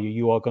back, are you?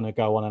 You are going to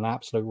go on an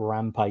absolute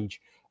rampage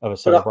of a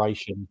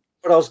celebration.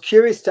 But I was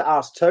curious to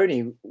ask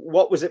Tony,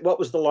 what was it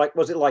like?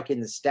 Was it like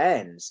in the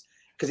stands?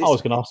 Because I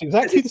was going to ask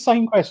exactly the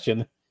same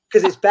question.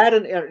 Because it's bad,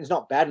 and it's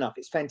not bad enough.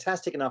 It's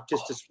fantastic enough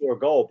just to score a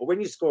goal. But when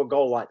you score a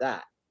goal like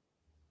that,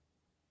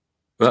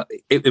 well,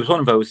 it was one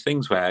of those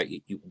things where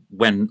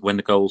when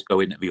the goals go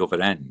in at the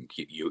other end,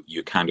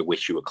 you kind of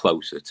wish you were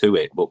closer to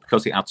it. But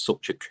because it had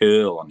such a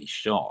curl on his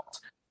shot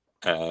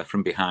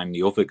from behind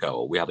the other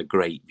goal, we had a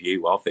great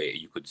view of it.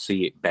 You could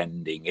see it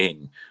bending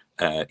in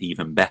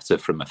even better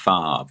from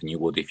afar than you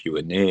would if you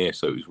were near.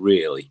 So it was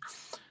really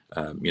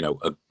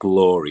a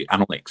glory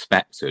and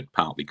unexpected,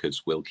 partly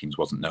because Wilkins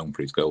wasn't known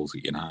for his goals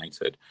at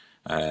United.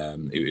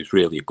 It was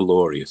really a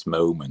glorious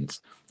moment.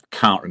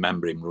 Can't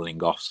remember him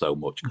running off so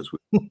much because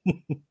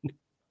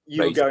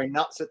you were going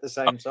nuts at the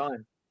same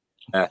time.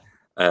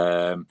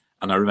 And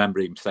I remember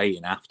him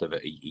saying after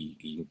that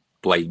he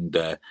blamed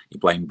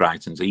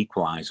Brighton's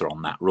equaliser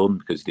on that run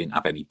because he didn't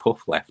have any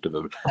puff left of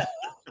him.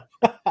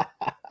 But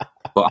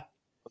I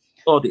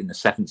scored it in the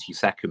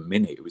 72nd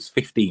minute. It was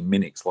 15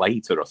 minutes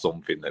later or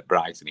something that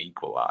Brighton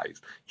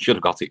equalised. Should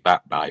have got it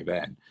back by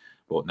then,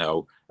 but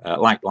no.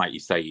 Like you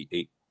say,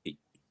 the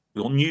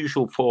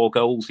unusual 4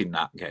 goals in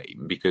that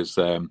game because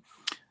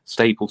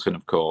Stapleton,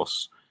 of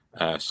course,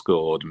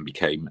 scored and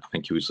became. I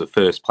think he was the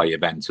first player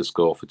then to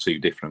score for 2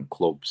 different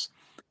clubs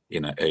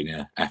in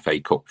a FA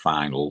Cup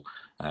final.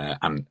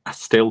 And I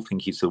still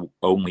think he's the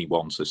only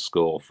one to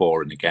score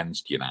for and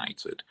against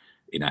United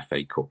in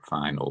FA Cup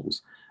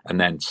finals. And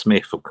then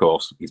Smith, of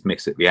course, he's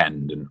missed at the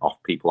end, and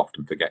people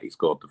often forget he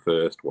scored the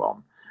first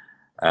one.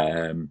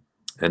 And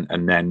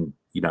then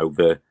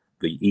the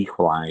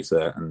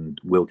equaliser and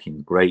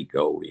Wilkins' great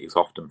goal is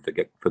often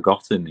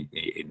forgotten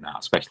in that,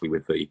 especially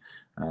with the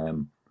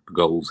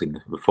goals in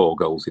the 4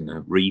 goals in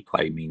the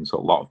replay. Means a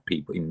lot of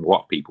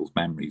people's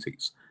memories.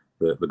 It's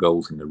the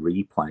goals in the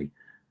replay.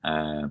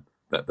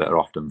 That are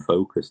often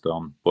focused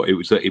on, but it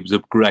was a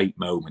great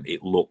moment.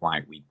 It looked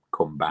like we'd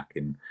come back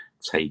and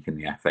taken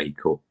the FA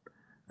Cup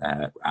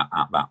at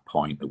that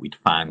point. That we'd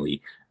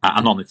finally,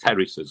 and on the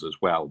terraces as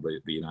well, the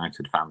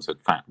United fans had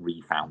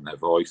refound their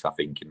voice. I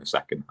think in the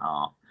second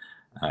half,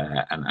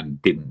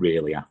 and didn't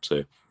really have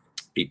to.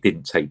 It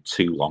didn't take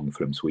too long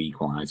for them to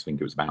equalise. I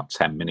think it was about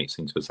 10 minutes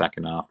into the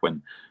second half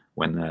when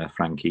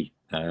Frankie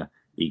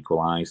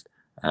equalised.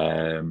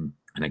 And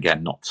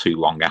again, not too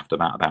long after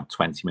that, about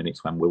 20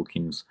 minutes when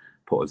Wilkins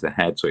put us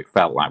ahead. So it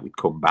felt like we'd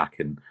come back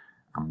and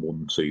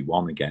won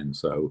 2-1 again.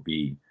 So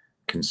the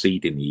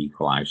conceding the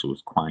equaliser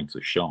was quite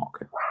a shock.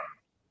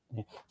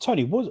 Yeah.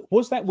 Tony,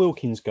 was that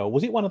Wilkins goal?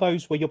 Was it one of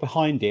those where you're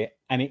behind it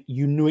and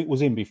you knew it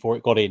was in before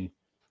it got in?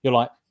 You're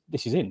like,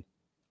 this is in.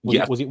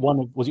 Was it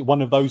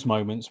one of those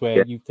moments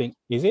where you think,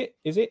 is it?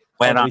 This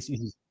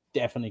is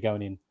definitely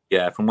going in.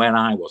 Yeah, from where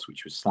I was,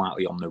 which was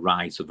slightly on the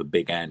right of the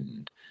big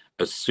end,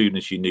 as soon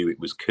as you knew it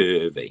was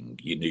curving,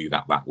 you knew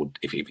that would,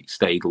 if it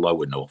stayed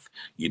low enough,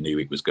 you knew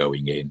it was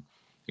going in.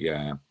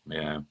 Yeah.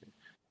 I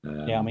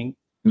mean,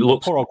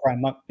 poor old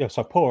Graham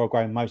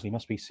Mosley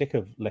must be sick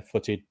of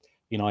left-footed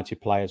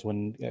United players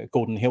when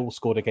Gordon Hill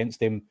scored against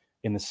him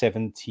in the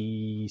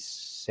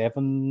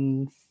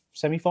 77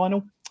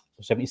 semi-final,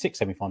 76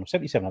 semi-final,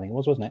 77 I think it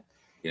was, wasn't it?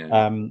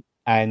 Yeah.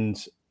 And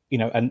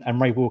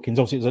Ray Wilkins,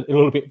 obviously it was a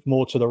little bit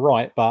more to the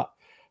right, but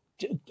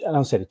and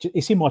I said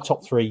it's in my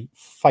top 3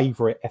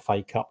 favourite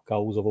FA Cup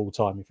goals of all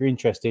time. If you're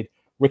interested,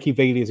 Ricky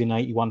Villier's in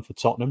 '81 for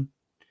Tottenham,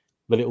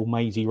 the little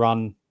mazy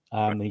run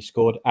that he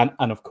scored, and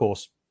of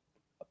course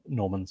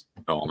Norman's.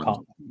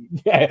 I'm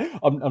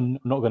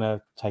not going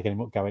to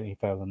go any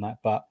further than that,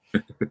 but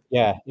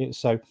yeah.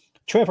 So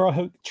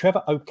Trevor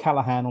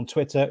O'Callaghan on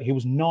Twitter, he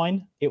was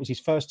 9. It was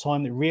his first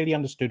time that really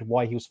understood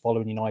why he was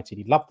following United.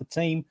 He loved the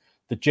team,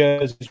 the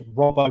jerseys.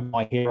 Robbo,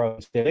 my hero,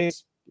 still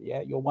is.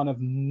 Yeah, you're one of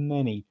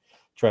many.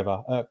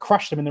 Trevor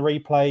crushed them in the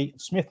replay.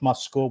 Smith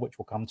must score, which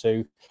we'll come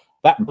to.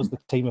 That was the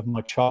team of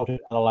my childhood,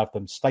 and I loved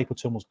them.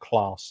 Stapleton was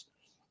class.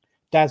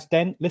 Daz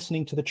Den,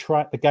 listening to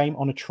the game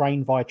on a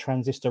train via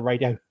transistor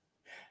radio.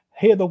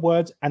 Hear the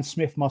words, and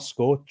Smith must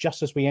score,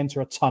 just as we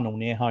enter a tunnel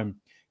near home.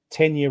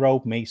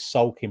 10-year-old me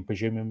sulking,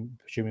 presuming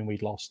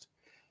we'd lost.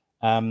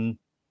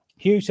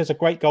 Hugh says a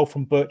great goal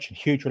from Butch and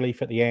huge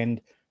relief at the end.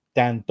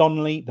 Dan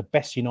Donnelly, the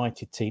best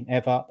United team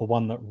ever, the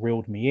one that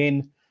reeled me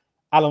in.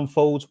 Alan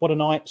Folds, what a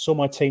night. Saw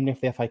my team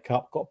lift the FA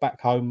Cup. Got back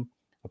home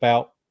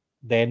about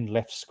then,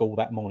 left school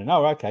that morning.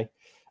 Oh, okay.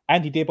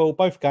 Andy Dibble,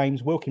 both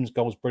games. Wilkins'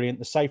 goal was brilliant.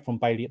 The save from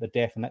Bailey at the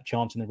death and that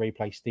chance in the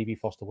replay. Stevie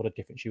Foster, what a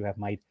difference you have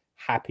made.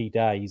 Happy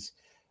days.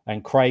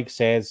 And Craig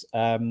says,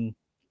 I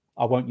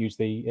won't use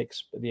the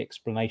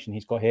explanation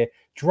he's got here.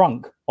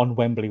 Drunk on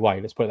Wembley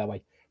Way. Let's put it that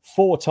way.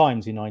 4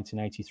 times in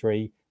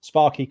 1983.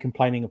 Sparky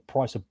complaining of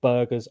price of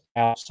burgers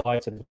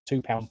outside to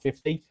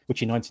 £2.50,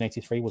 which in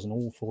 1983 was an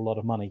awful lot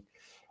of money.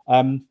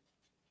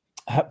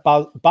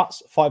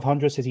 Butts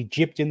 500 says he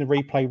jibbed in the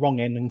replay wrong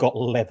end and got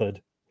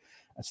leathered.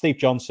 And Steve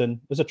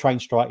Johnson, there's a train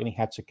strike and he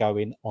had to go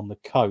in on the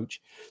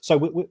coach. So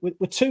we're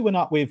 2-1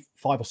 up with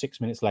 5 or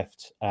 6 minutes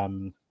left,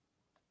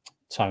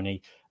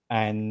 Tony.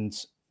 And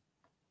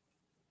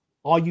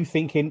are you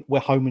thinking we're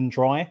home and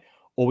dry,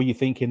 or were you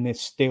thinking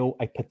there's still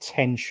a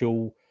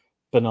potential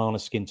banana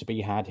skin to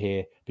be had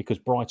here because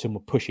Brighton were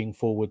pushing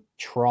forward,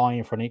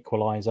 trying for an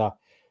equaliser?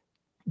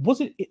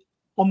 Was it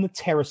on the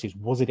terraces?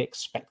 Was it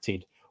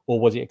expected, or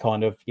was it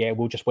kind of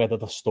we'll just weather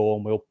the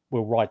storm,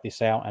 we'll ride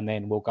this out, and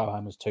then we'll go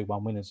home as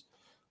 2-1 winners?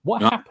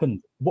 What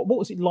happened? What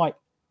was it like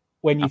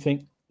when you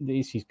think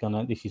this is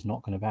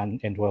not gonna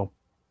end well?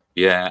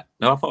 Yeah,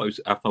 no,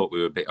 I thought we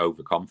were a bit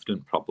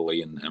overconfident,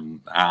 probably,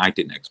 and I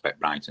didn't expect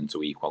Brighton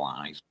to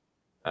equalise.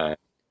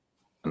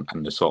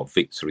 and the sort of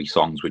victory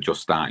songs were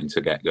just starting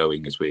to get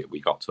going as we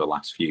got to the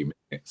last few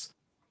minutes.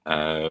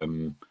 I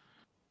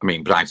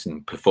mean,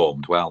 Brighton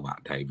performed well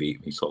that day.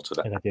 He sort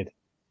of did.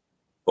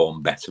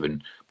 Performed better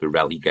than the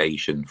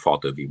relegation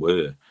fodder we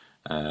were.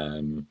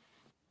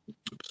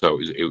 So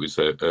it was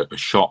a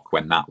shock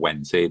when that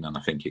went in, and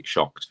I think it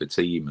shocked the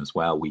team as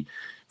well.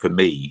 For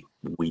me,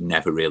 we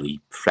never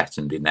really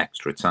threatened in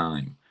extra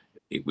time.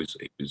 It was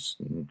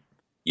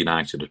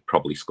United had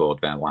probably scored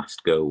their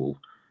last goal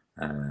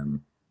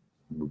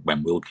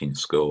when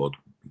Wilkins scored,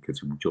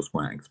 because we just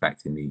weren't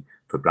expecting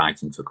for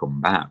Brighton to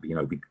come back. You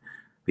know,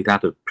 we'd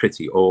had a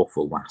pretty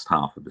awful last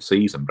half of the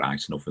season,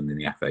 Brighton, other than in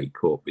the FA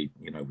Cup.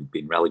 We'd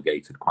been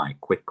relegated quite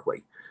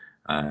quickly.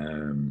 We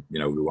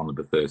were one of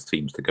the first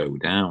teams to go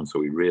down, so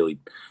we really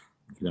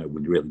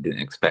didn't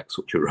expect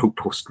such a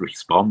robust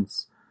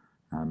response.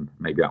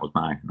 Maybe that was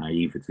my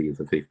naivety as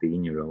a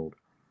 15-year-old.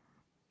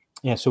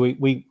 Yeah, so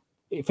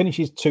it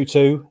finishes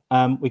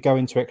 2-2. We go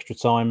into extra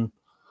time,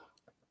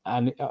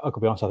 and I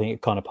could be honest, I think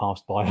it kind of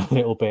passed by a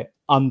little bit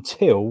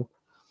until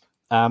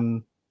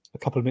a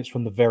couple of minutes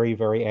from the very,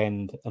 very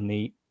end, and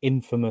the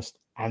infamous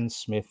Anne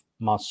Smith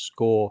must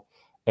score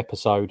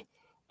episode.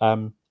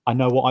 I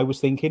know what I was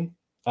thinking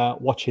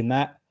watching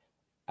that,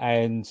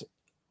 and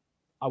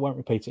I won't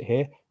repeat it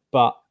here,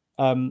 but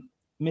Tony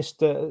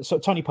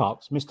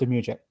Parks, Mr.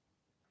 Mujek,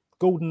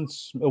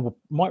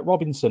 Mike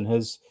Robinson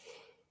has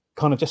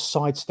kind of just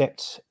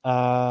sidestepped,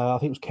 I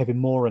think it was Kevin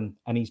Moran,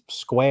 and he's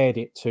squared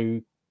it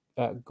to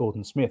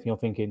Gordon Smith. And you're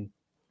thinking,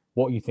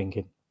 what are you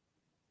thinking?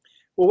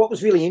 Well, what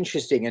was really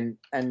interesting,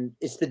 and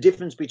it's the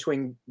difference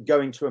between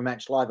going to a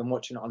match live and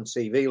watching it on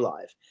TV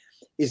live,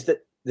 is that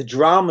the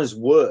drama's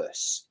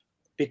worse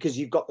because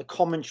you've got the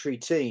commentary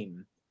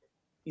team,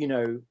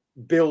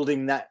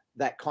 building that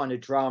kind of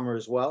drama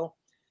as well.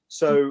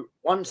 So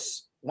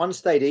once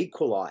they'd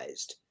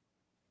equalised,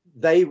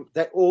 I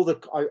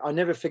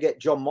never forget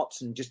John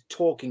Motson just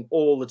talking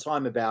all the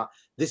time about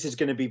this is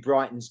going to be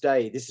Brighton's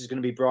day. This is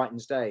going to be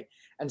Brighton's day.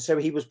 And so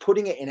he was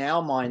putting it in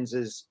our minds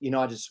as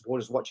United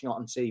supporters watching it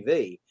on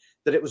TV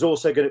that it was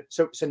also going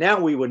to. So now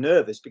we were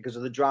nervous because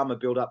of the drama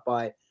built up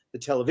by the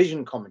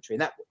television commentary.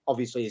 And that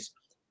obviously is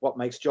what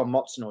makes John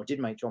Motson, or did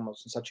make John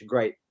Motson, such a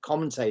great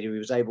commentator. He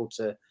was able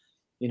to,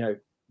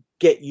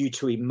 get you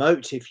to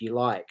emote, if you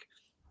like.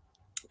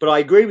 But I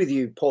agree with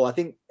you, Paul. I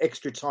think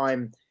extra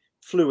time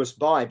flew us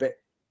by, but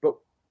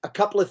a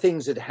couple of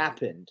things had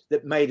happened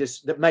that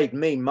made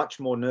me much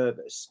more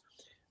nervous.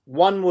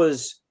 One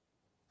was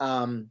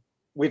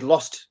we'd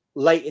lost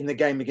late in the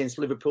game against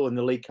Liverpool in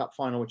the League Cup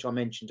final, which I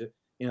mentioned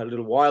a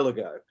little while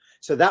ago.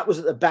 So that was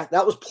at the back.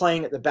 That was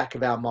playing at the back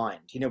of our mind.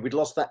 We'd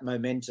lost that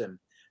momentum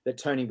that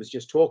Tony was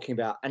just talking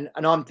about, and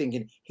I'm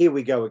thinking, here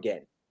we go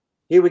again.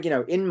 Here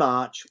in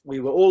March, we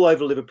were all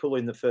over Liverpool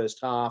in the first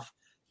half.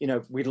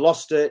 We'd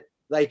lost it.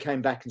 They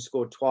came back and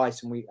scored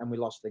twice, and we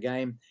lost the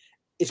game.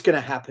 It's going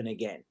to happen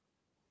again.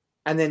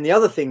 And then the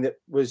other thing that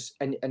was,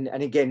 and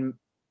again,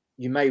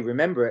 you may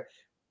remember it,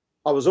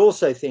 I was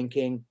also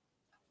thinking,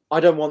 I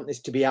don't want this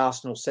to be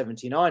Arsenal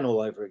 79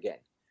 all over again,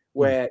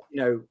 where,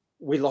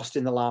 we lost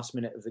in the last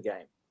minute of the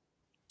game.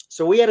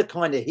 So we had a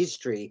kind of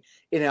history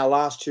in our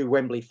last two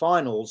Wembley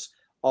finals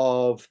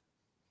of,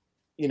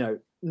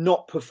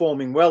 not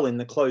performing well in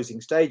the closing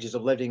stages,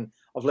 of letting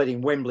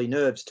Wembley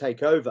nerves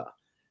take over.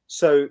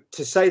 So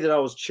to say that I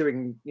was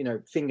chewing,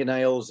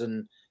 fingernails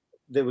and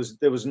there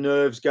was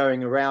nerves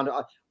going around.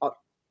 I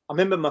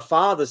remember my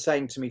father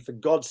saying to me, for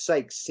God's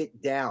sake,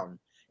 sit down,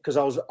 because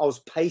I was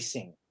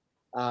pacing.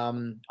 I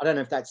don't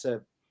know if that's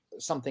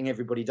something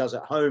everybody does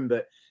at home,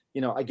 but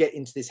I get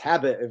into this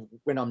habit of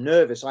when I'm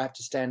nervous, I have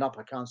to stand up.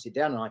 I can't sit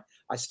down, and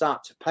I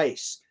start to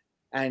pace.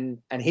 And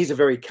he's a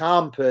very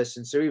calm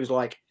person, so he was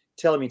like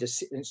telling me to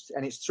sit,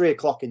 and it's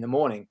 3:00 in the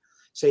morning,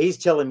 so he's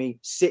telling me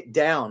sit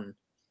down,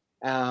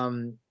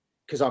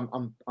 because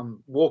I'm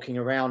walking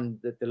around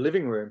the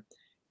living room.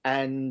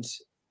 And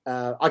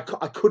I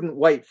couldn't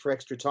wait for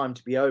extra time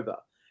to be over.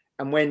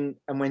 And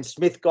when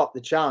Smith got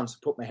the chance, I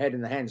put my head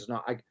in the hands, and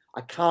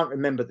I can't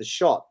remember the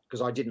shot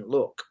because I didn't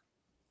look.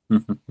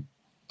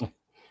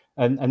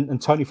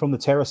 and Tony from the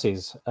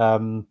terraces, I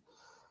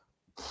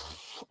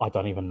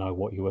don't even know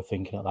what you were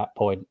thinking at that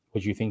point.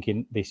 Was you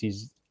thinking this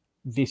is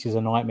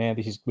a nightmare?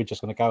 We're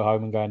just going to go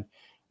home and going,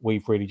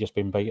 we've really just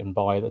been beaten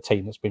by the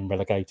team that's been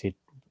relegated?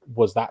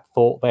 Was that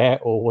thought there,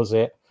 or was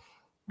it?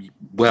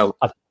 Well.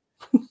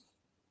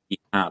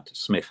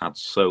 Smith had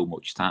so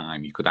much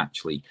time, you could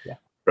actually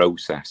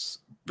process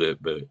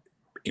the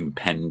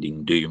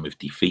impending doom of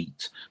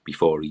defeat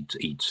before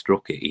he'd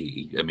struck it.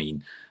 I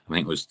think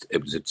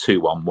it was a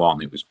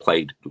 2-on-1. It was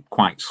played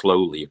quite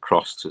slowly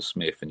across to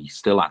Smith, and he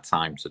still had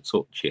time to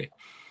touch it.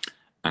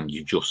 And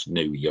you just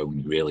knew he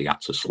only really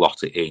had to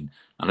slot it in.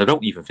 And I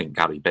don't even think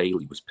Gary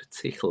Bailey was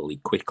particularly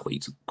quick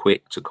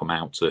to come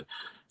out to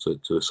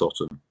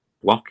sort of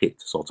block it,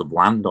 to sort of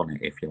land on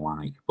it, if you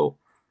like. But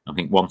I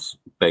think once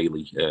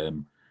Bailey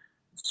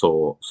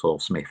saw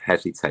Smith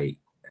hesitate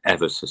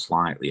ever so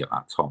slightly at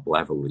that top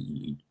level,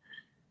 he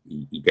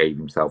gave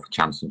himself a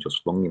chance and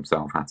just flung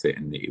himself at it.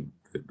 And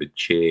the the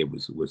cheer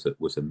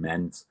was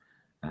immense.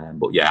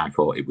 But yeah, I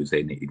thought it was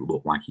in. It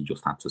looked like he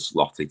just had to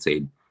slot it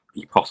in.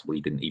 He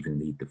possibly didn't even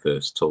need the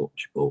first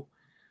touch, but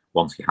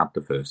once he had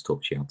the first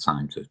touch, he had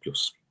time to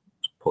just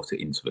put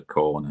it into the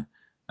corner.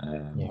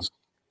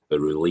 The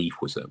relief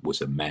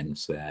was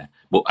immense there.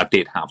 But I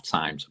did have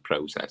time to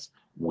process,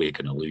 we're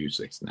going to lose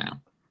this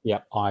now.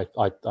 Yeah, I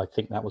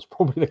think that was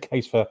probably the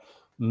case for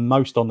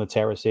most on the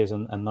terraces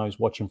and those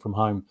watching from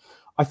home.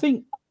 I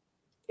think,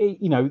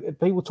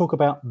 people talk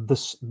about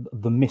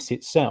the miss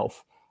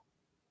itself.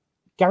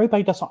 Gary Bay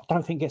I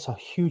don't think gets a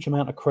huge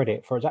amount of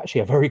credit for it's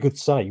actually a very good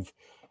save.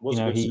 He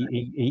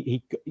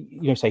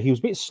was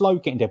a bit slow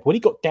getting there, but when he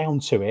got down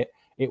to it,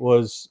 it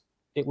was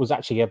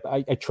actually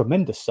a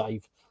tremendous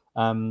save.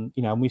 And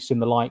we've seen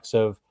the likes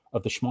of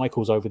the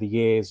Schmeichels over the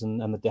years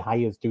and the De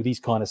Gea's do these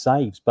kind of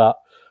saves, but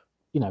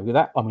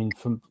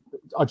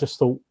I just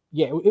thought,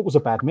 it was a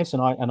bad miss,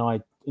 and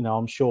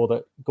I'm sure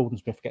that Gordon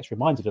Smith gets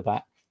reminded of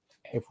that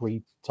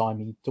every time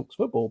he talks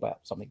football about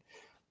something.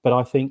 But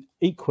I think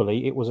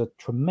equally it was a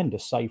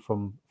tremendous save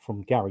from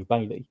Gary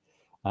Bailey.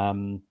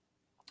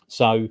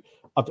 So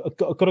I've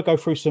got to go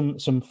through some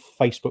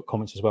Facebook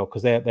comments as well,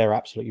 because they're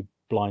absolutely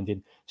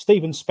blinding.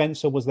 Stephen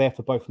Spencer was there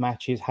for both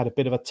matches, had a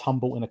bit of a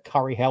tumble in a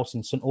curry house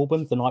in St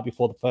Albans the night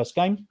before the first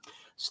game.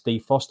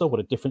 Steve Foster, what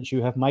a difference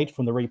you have made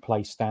from the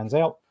replay, stands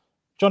out.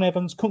 John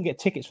Evans couldn't get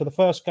tickets for the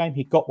first game.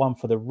 He got one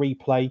for the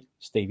replay.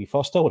 Stevie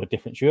Foster, what a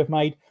difference you have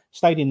made.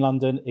 Stayed in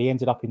London. He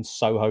ended up in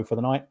Soho for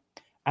the night.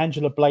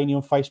 Angela Blaney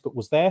on Facebook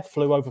was there,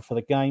 flew over for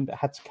the game, but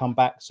had to come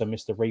back, so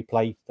missed the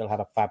replay. Still had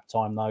a fab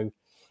time, though.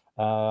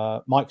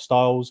 Mike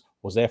Stiles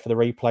was there for the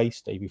replay.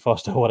 Stevie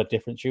Foster, what a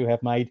difference you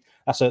have made.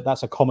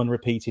 That's a common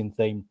repeating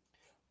theme.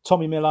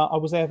 Tommy Miller, I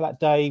was there that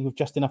day with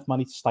just enough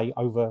money to stay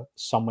over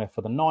somewhere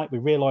for the night. We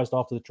realised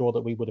after the draw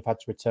that we would have had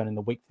to return in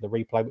the week for the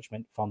replay, which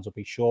meant funds would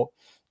be short.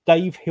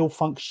 Dave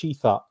Hillfunk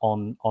Sheether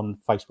on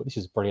Facebook. This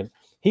is brilliant.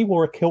 He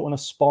wore a kilt and a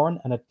sporran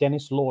and a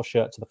Dennis Law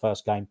shirt to the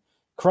first game.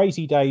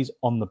 Crazy days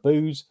on the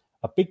booze.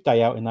 A big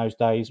day out in those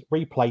days.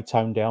 Replay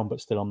toned down, but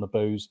still on the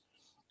booze.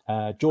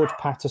 George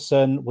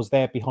Patterson was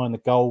there behind the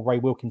goal. Ray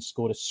Wilkins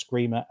scored a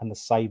screamer, and the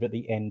save at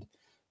the end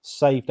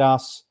saved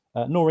us.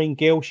 Noreen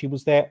Gill, she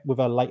was there with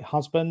her late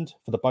husband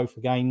for the both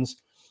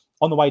games.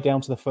 On the way down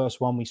to the first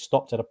one, we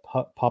stopped at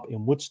a pub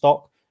in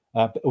Woodstock,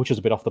 which was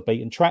a bit off the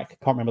beaten track.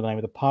 Can't remember the name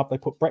of the pub. They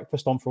put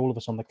breakfast on for all of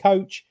us on the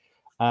coach,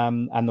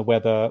 and the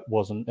weather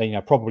wasn't,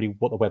 probably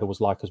what the weather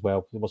was like as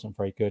well. It wasn't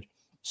very good.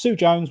 Sue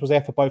Jones was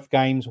there for both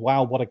games.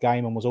 Wow, what a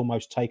game, and was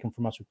almost taken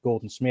from us with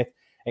Gordon Smith.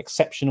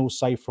 Exceptional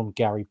save from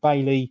Gary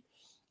Bailey.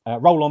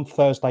 Roll on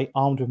Thursday,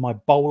 armed with my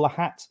bowler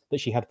hat that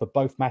she had for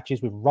both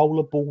matches with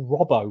Rollerball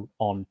Robbo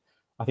on.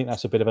 I think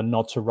that's a bit of a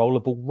nod to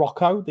Rollerball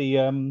Rocco,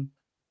 the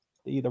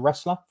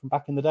wrestler from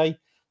back in the day,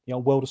 the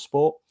old world of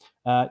sport.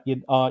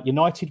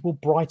 United will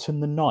brighten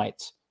the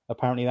night.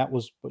 Apparently that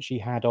was what she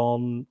had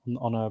on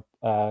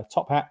a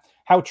top hat.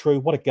 How true,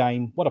 what a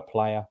game, what a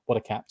player, what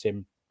a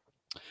captain.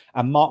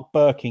 And Mark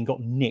Birkin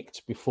got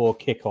nicked before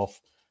kickoff.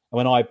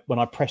 And when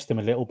I pressed him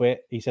a little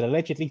bit, he said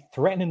allegedly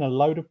threatening a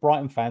load of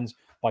Brighton fans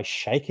by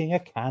shaking a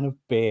can of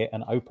beer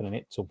and opening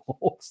it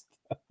towards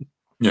them.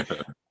 Yeah.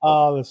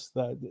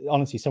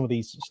 Honestly, some of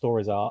these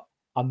stories are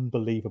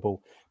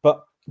unbelievable.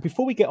 But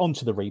before we get on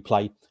to the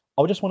replay,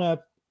 I just want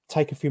to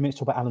take a few minutes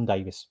to talk about Alan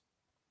Davis.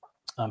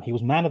 He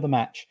was man of the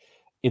match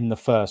in the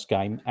first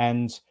game,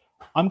 and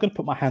I'm going to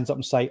put my hands up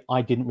and say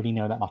I didn't really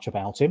know that much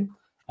about him.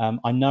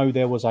 I know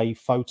there was a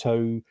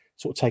photo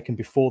sort of taken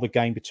before the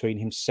game between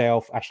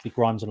himself, Ashley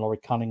Grimes, and Laurie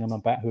Cunningham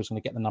about who was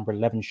going to get the number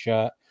 11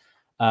 shirt.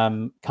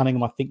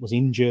 Cunningham, I think, was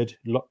injured.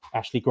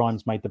 Ashley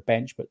Grimes made the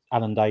bench, but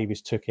Alan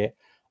Davis took it.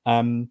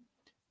 And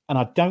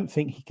I don't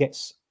think he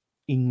gets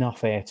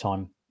enough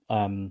airtime,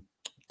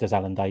 does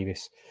Alan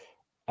Davis.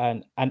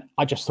 And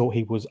I just thought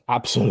he was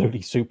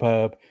absolutely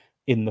superb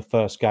in the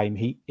first game.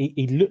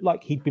 He looked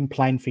like he'd been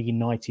playing for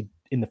United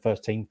in the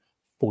first team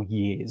for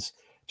years,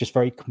 just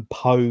very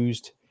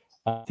composed.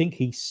 I think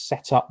he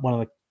set up one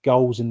of the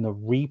goals in the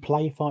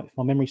replay, if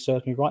my memory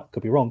serves me right.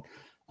 Could be wrong.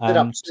 Set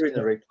up two in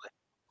the replay.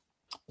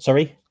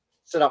 Sorry?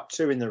 Set up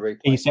two in the replay.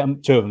 He set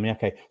up two of them, yeah,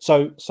 okay.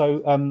 So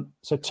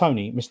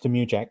Tony, Mr.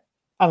 Mujak,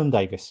 Alan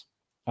Davis,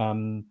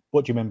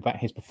 what do you remember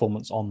about his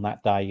performance on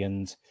that day?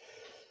 And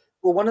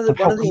well, one of the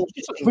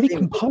really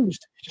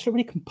composed, just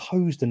really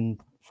composed, and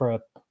for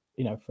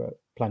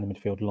playing the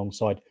midfield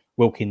alongside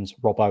Wilkins,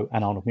 Robbo,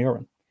 and Arnold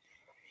Muren.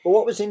 Well,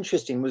 what was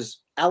interesting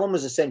was Alan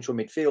was a central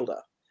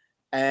midfielder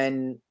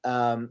and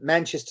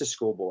Manchester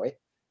schoolboy.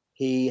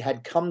 He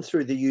had come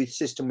through the youth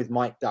system with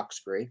Mike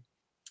Duxbury,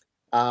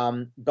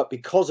 but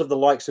because of the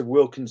likes of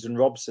Wilkins and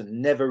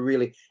Robson, never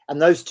really,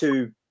 and those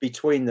two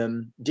between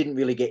them didn't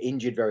really get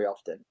injured very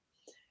often.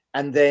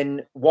 And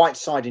then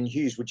Whiteside and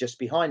Hughes were just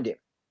behind him.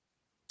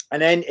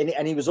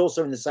 And he was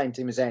also in the same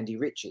team as Andy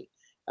Ritchie,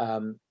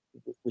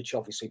 which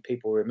obviously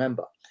people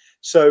remember.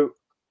 So,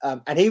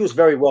 and he was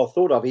very well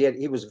thought of.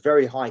 He was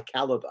very high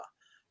caliber,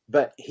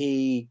 but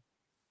he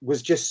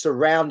was just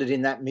surrounded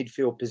in that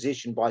midfield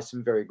position by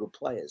some very good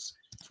players.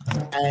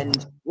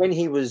 And when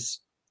he was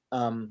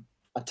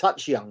a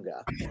touch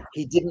younger,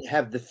 he didn't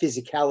have the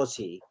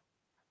physicality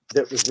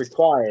that was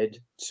required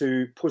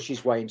to push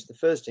his way into the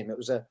first team. It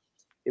was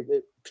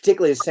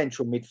particularly a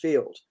central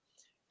midfield.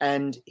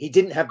 And he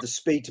didn't have the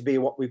speed to be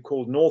what we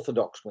called an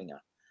orthodox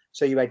winger.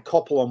 So you had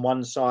Koppel on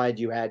one side,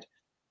 you had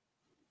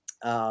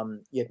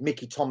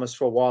Mickey Thomas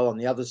for a while on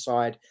the other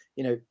side.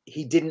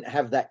 He didn't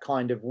have that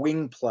kind of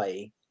wing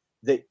play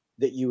that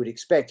you would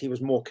expect. He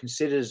was more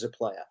considered as a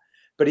player,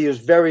 but he was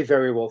very,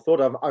 very well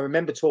thought of. I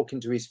remember talking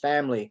to his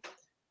family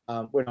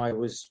when I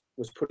was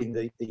putting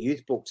the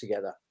youth book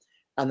together,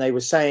 and they were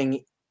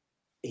saying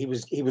he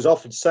was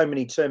offered so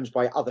many terms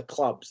by other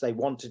clubs. They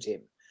wanted him,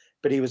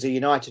 but he was a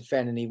United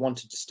fan and he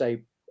wanted to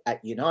stay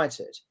at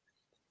United.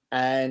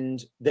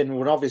 And then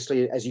when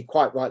obviously, as you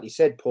quite rightly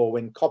said, Paul,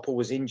 when Koppel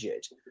was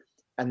injured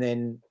and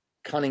then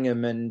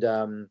Cunningham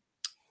and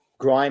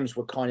Grimes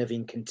were kind of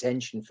in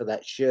contention for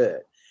that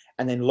shirt,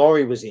 and then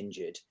Laurie was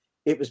injured,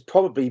 it was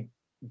probably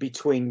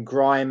between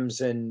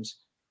Grimes and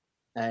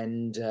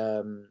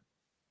Alan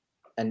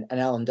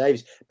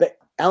Davies. But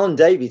Alan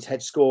Davies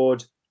had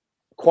scored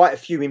quite a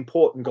few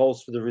important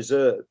goals for the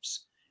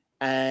reserves.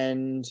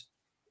 And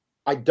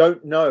I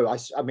don't know.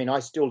 I mean, I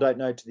still don't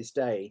know to this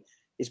day.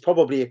 It's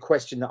probably a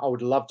question that I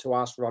would love to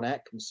ask Ron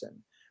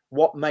Atkinson.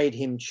 What made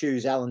him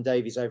choose Alan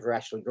Davies over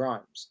Ashley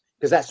Grimes?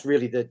 Because that's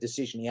really the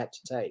decision he had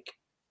to take,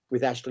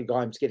 with Ashley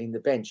Grimes getting the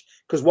bench.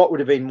 Because what would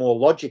have been more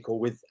logical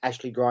with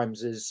Ashley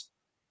Grimes's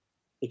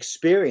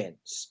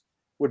experience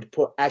would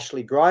put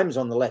Ashley Grimes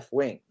on the left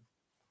wing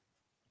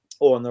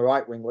or on the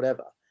right wing,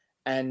 whatever,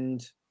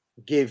 and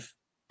give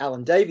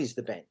Alan Davies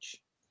the bench.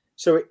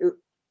 So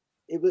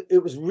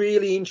it was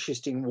really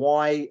interesting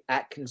why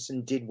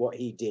Atkinson did what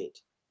he did.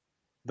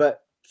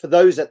 But for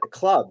those at the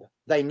club,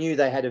 they knew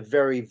they had a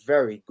very,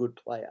 very good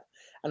player.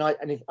 And I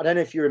don't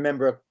know if you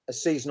remember a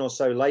season or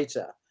so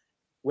later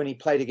when he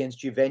played against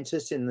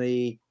Juventus in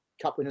the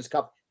Cup Winners'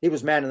 Cup, he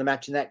was man of the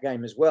match in that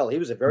game as well. He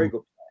was a very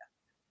good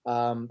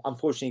player.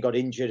 Unfortunately, he got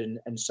injured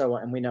and so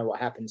on, and we know what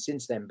happened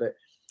since then.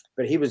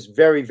 But he was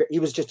he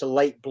was just a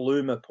late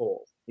bloomer,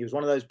 Paul. He was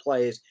one of those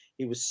players.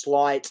 He was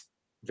slight,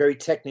 very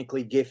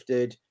technically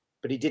gifted,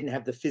 but he didn't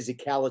have the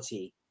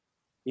physicality.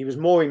 He was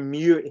more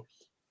immune.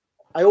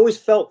 I always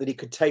felt that he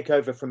could take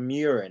over from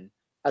Murin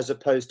as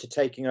opposed to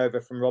taking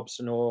over from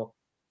Robson or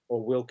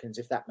Wilkins,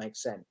 if that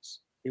makes sense.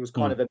 He was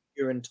kind of a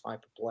Murin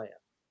type of player.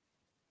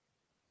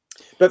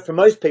 But for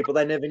most people,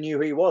 they never knew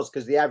who he was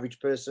because the average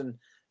person,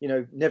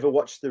 never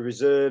watched the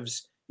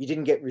reserves. You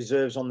didn't get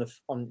reserves there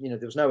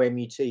was no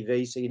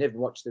MUTV, so you never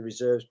watched the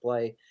reserves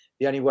play.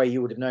 The only way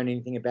you would have known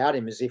anything about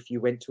him is if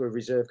you went to a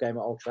reserve game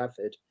at Old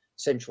Trafford,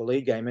 Central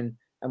League game, and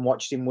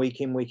watched him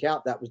week in, week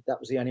out. That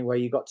was the only way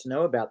you got to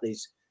know about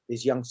these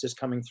youngsters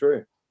coming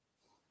through.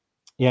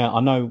 Yeah, I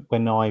know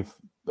when I've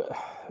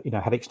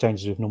had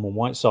exchanges with Norman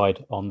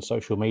Whiteside on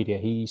social media,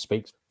 he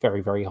speaks very,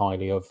 very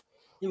highly of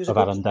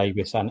Alan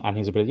Davies and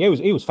his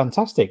ability. He was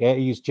fantastic.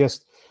 He's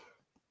just,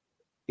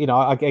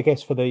 I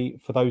guess for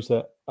those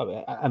that,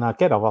 and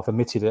again, I've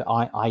admitted that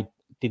I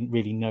didn't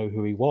really know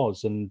who he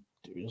was, and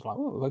it was like,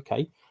 oh,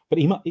 okay. But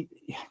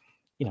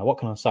what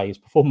can I say? His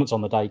performance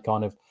on the day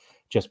kind of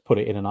just put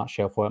it in a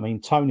nutshell for him. I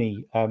mean,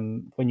 Tony,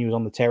 when you was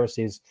on the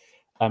terraces,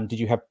 did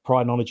you have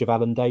prior knowledge of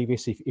Alan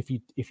Davies? If you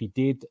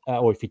did,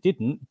 or if you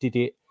didn't,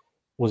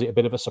 was it a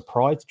bit of a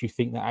surprise? Did you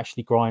think that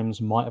Ashley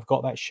Grimes might have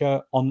got that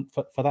shirt on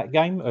for that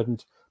game?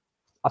 And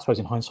I suppose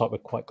in hindsight, we're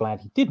quite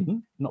glad he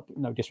didn't.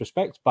 No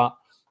disrespect, but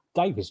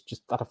Davies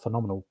just had a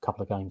phenomenal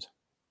couple of games.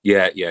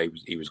 Yeah,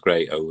 he was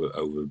great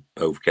over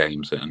both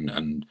games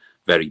and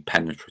very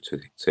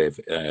penetrative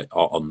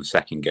on the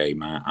second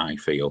game. I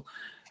feel.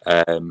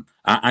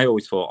 I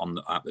always thought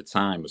at the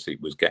time as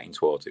it was getting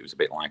towards, it was a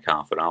bit like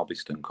Arthur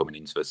Albiston coming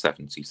into the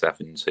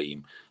 77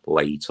 team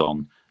late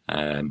on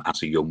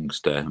as a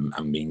youngster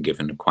and being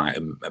given quite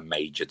a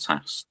major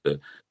task to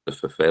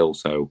fulfil.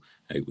 So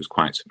it was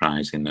quite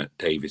surprising that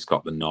Davies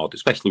got the nod,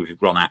 especially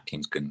with Ron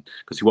Atkinson,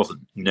 because he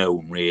wasn't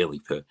known really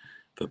for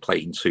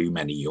playing too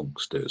many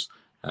youngsters.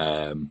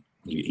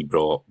 He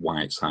brought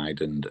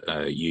Whiteside and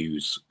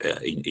Hughes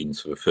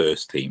into the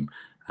first team.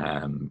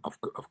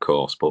 Of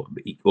course, but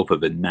other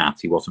than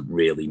that, he wasn't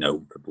really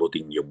known for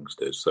blooding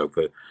youngsters. So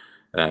for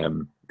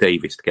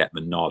Davies to get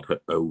the nod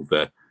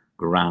over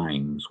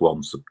Grimes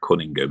once at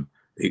Cunningham,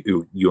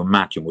 you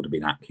imagine would have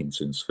been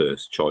Atkinson's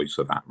first choice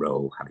for that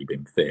role had he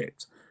been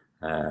fit,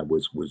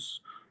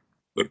 was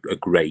a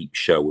great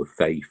show of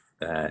faith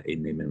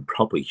in him, and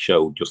probably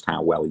showed just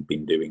how well he'd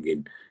been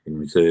doing in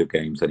reserve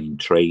games and in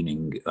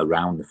training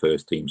around the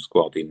first team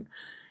squad in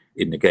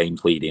the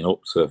games leading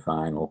up to the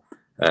final.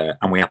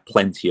 And we had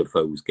plenty of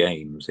those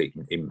games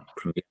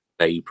from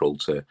April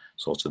to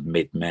sort of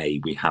mid-May.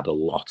 We had a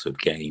lot of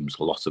games,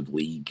 a lot of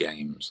league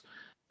games.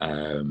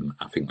 I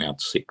think we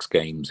had 6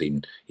 games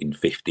in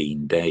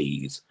 15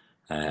 days.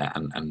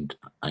 And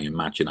I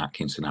imagine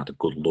Atkinson had a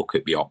good look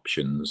at the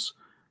options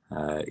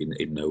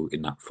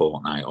in that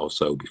fortnight or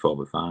so before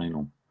the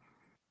final.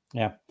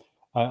 Yeah,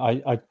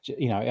 what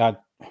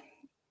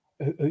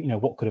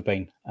could have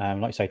been?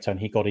 Like you say,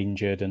 Tony, he got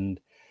injured, and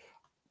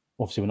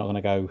obviously we're not going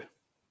to go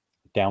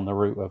down the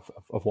route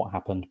of what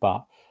happened,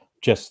 but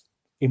just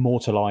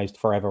immortalised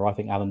forever, I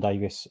think, Alan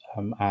Davis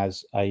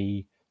as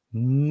a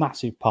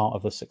massive part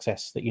of the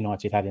success that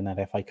United had in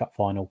that FA Cup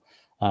final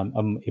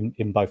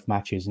in both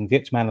matches. And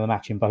gets man of the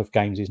match in both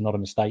games is not a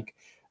mistake.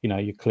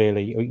 You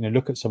clearly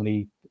look at some of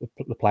the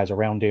players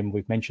around him.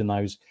 We've mentioned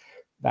those.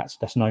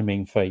 That's no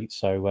mean feat.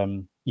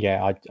 So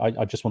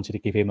I just wanted to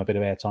give him a bit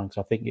of airtime because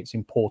I think it's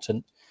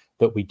important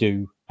that we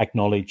do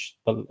acknowledge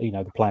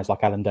the players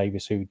like Alan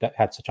Davis who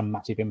had such a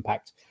massive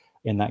impact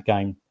in that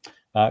game.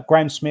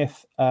 Graham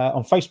Smith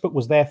on Facebook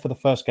was there for the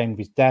first game of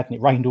his dad, and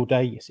it rained all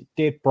day. Yes, it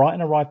did.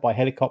 Brighton arrived by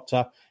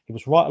helicopter. He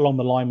was right along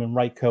the line when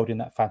Ray curled in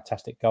that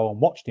fantastic goal and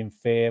watched in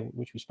fear,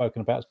 which we've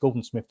spoken about, as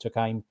Gordon Smith took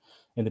aim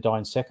in the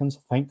dying seconds.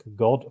 Thank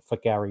God for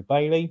Gary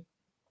Bailey.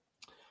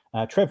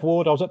 Trev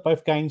Ward, I was at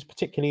both games,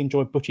 particularly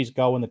enjoyed Butch's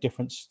goal and the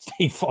difference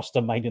Steve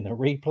Foster made in the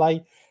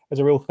replay. There's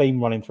a real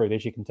theme running through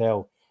this, you can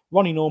tell.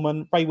 Ronnie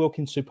Norman, Ray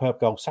Wilkins' superb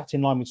goal, sat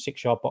in line with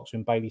 6-yard box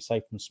when Bailey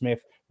saved from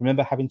Smith.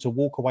 Remember having to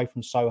walk away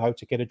from Soho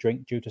to get a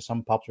drink due to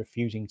some pubs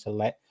refusing to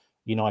let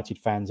United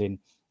fans in.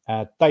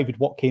 David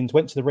Watkins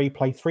went to the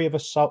replay. Three of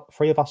us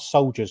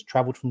soldiers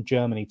travelled from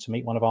Germany to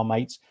meet one of our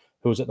mates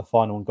who was at the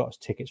final and got us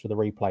tickets for the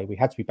replay. We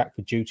had to be back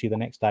for duty the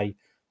next day.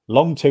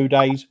 Long 2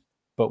 days,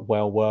 but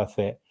well worth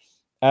it.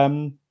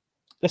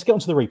 Let's get on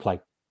to the replay.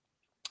 A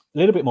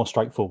little bit more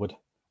straightforward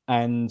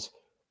and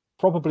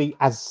probably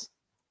as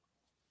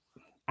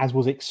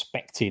was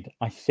expected,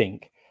 I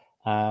think.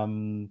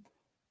 I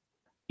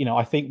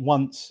think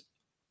once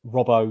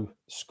Robbo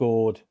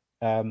scored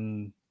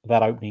that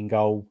opening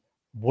goal,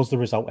 was the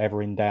result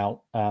ever in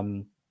doubt,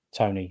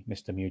 Tony,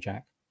 Mr.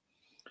 Mujak?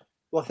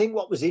 Well, I think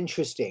what was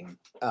interesting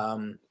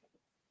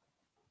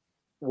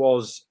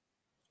was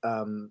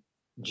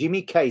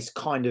Jimmy Case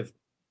kind of,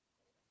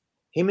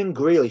 him and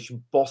Grealish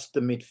bossed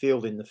the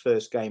midfield in the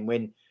first game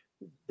when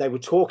they were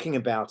talking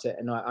about it.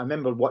 And I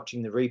remember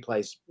watching the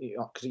replays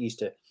because I used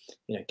to,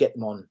 get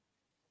them on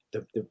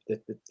the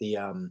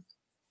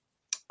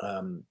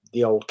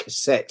old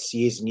cassettes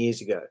years and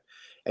years ago.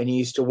 And you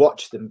used to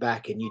watch them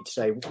back and you'd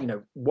say,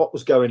 what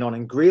was going on?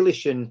 And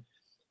Grealish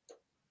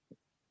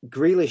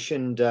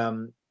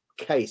and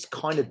Case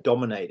kind of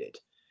dominated.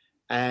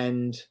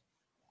 And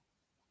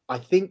I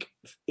think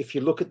if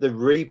you look at the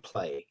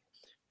replay,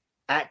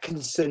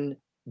 Atkinson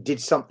did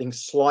something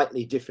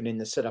slightly different in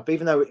the setup.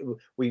 Even though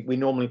we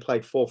normally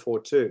played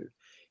 4-4-2,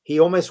 he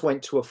almost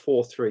went to a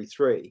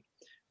 4-3-3.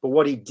 But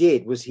what he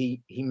did was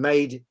he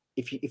made,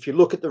 if you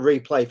look at the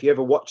replay, if you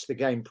ever watch the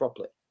game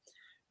properly,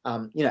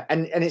 and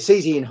it's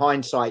easy in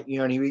hindsight.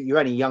 You're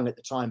only young at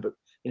the time, but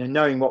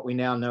knowing what we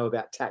now know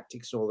about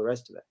tactics and all the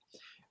rest of it,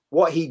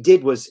 what he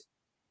did was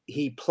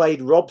he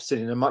played Robson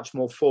in a much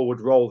more forward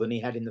role than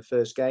he had in the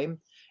first game,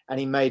 and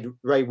he made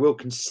Ray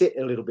Wilkins sit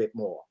a little bit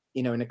more.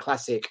 In a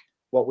classic,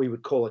 what we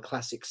would call a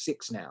classic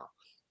 6 now.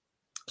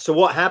 So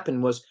what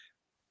happened was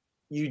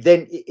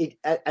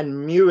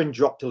and Muren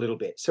dropped a little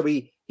bit. So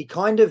he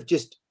kind of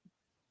just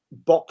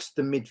boxed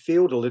the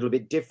midfield a little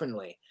bit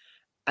differently.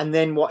 And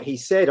then what he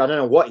said, I don't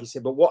know what he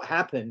said, but what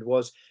happened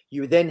was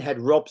you then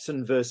had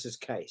Robson versus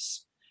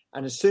Case.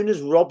 And as soon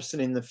as Robson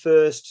in the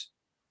first,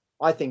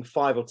 I think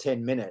 5 or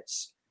 10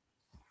 minutes,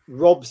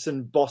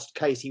 Robson bossed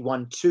Case. He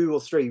won 2 or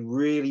 3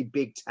 really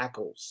big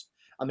tackles.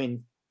 I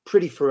mean,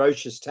 pretty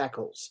ferocious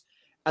tackles.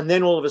 And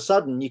then all of a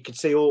sudden you could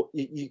see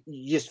you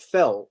just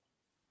felt,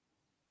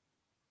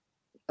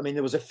 I mean,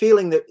 there was a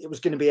feeling that it was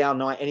going to be our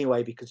night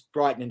anyway, because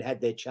Brighton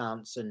had their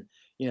chance and,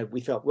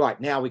 we felt,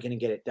 right, now we're going to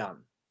get it done.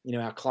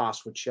 Our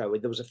class would show.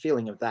 There was a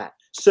feeling of that,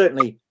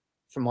 certainly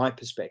from my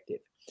perspective.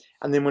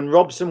 And then when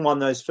Robson won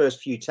those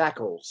first few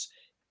tackles,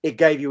 it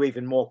gave you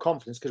even more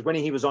confidence, because when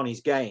he was on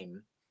his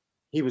game,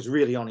 he was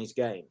really on his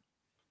game.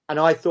 And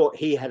I thought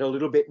he had a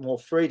little bit more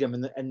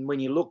freedom. And when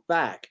you look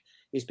back,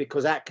 is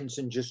because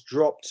Atkinson just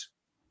dropped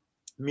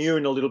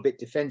Muren a little bit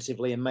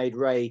defensively and made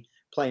Ray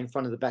play in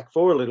front of the back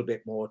four a little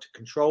bit more to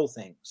control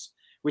things,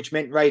 which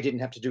meant Ray didn't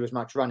have to do as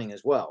much running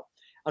as well.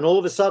 And all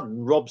of a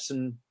sudden,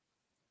 Robson,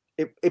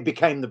 it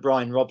became the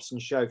Brian Robson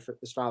show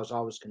as far as I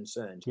was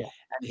concerned. Yeah.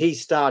 And he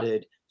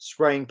started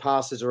spraying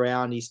passes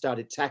around. He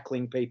started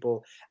tackling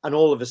people. And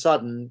all of a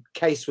sudden,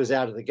 Case was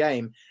out of the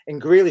game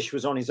and Grealish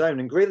was on his own.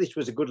 And Grealish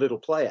was a good little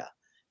player,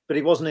 but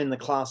he wasn't in the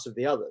class of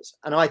the others.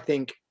 And I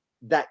think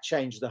that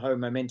changed the whole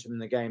momentum in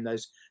the game.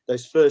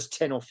 Those first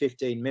 10 or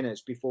 15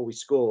 minutes before we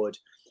scored,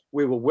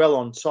 we were well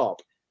on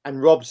top.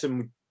 And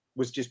Robson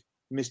was just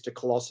Mr.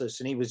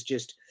 Colossus, and he was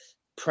just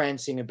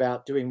prancing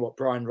about doing what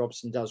Brian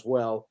Robson does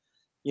well,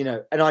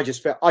 and I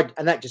just felt,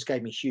 and that just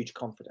gave me huge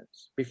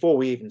confidence. Before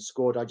we even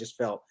scored, I just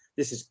felt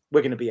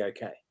we're going to be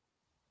okay.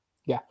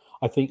 Yeah,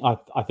 I think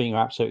you're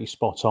absolutely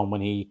spot on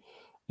when he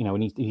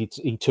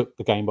took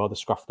the game by the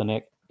scruff of the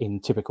neck in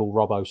typical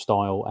Robbo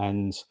style.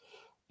 And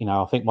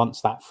I think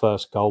once that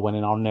first goal went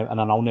in,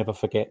 I'll never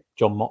forget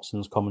John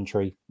Motson's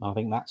commentary. I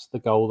think that's the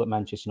goal that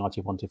Manchester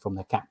United wanted from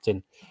their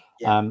captain.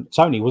 Yeah.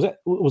 Tony, was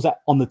that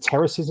on the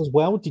terraces as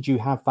well? Did you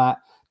have that?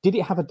 Did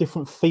it have a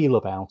different feel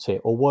about it,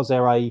 or was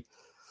there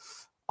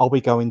are we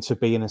going to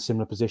be in a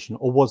similar position,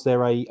 or was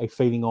there a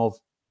feeling of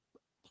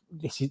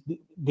this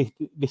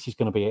is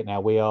going to be it now.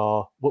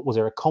 What was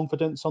there a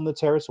confidence on the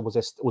terrace, or was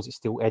it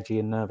still edgy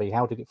and nervy?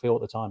 How did it feel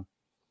at the time?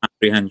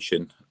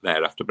 Apprehension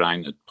there after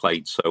Brian had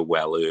played so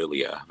well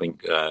earlier. I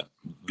think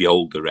the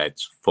older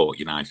Reds thought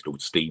United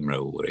would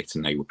steamroller it,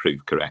 and they were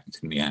proved correct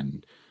in the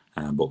end.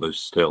 But there's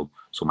still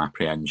some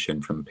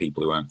apprehension from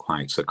people who weren't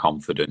quite so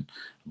confident.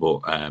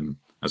 But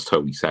as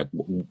Tony said,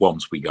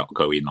 once we got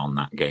going on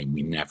that game,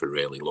 we never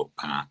really looked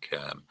back.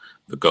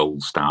 The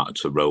goals started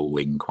to roll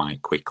in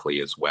quite quickly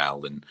as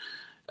well, and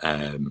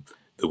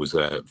there was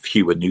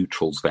fewer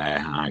neutrals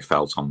there, I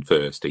felt, on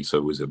Thursday, so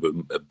there was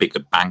a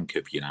bigger bank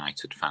of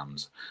United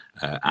fans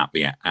at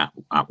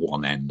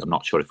one end. I'm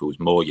not sure if there was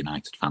more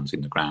United fans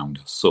in the ground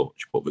as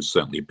such, but there's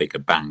certainly a bigger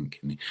bank,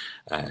 and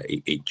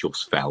it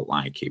just felt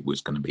like it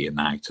was going to be a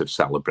night of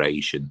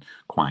celebration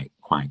quite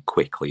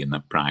quickly, and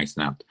that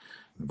Brighton had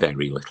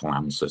very little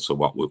answer to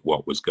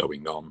what was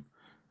going on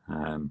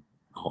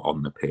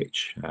the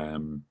pitch.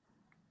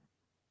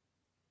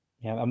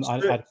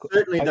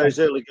 Certainly those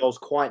early goals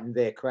quietened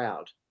their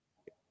crowd.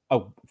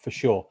 Oh, for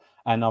sure.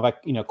 And I've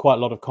had quite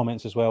a lot of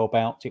comments as well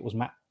about it was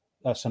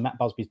Sir Matt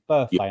Busby's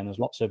birthday, and there's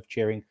lots of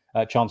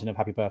chanting of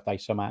happy birthday,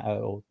 Sir Matt,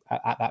 or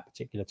at that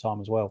particular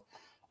time as well.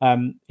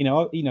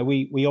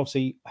 We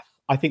obviously,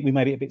 I think we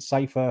made it a bit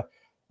safer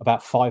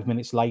about 5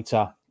 minutes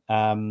later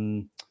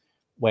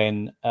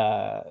when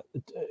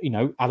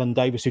Alan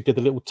Davis, who did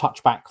the little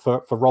touchback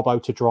for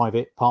Robbo to drive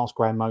it past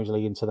Graham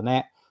Mosley into the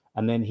net.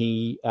 And then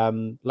he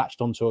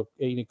latched onto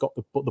got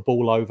the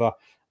ball over,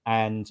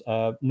 and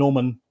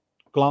Norman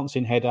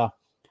glancing header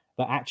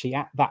that actually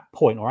at that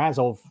point, or as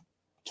of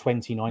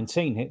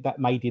 2019, that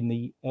made him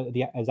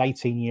as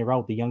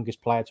 18-year-old the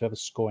youngest player to ever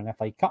score an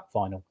FA Cup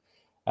final.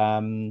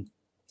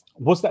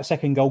 Was that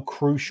second goal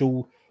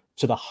crucial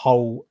to the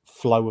whole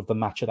flow of the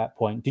match at that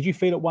point? Did you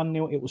feel at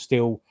 1-0 it was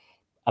still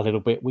a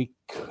little bit we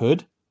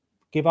could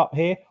give up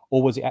here,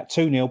 or was it at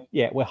 2-0?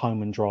 Yeah, we're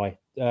home and dry.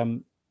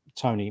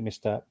 Tony,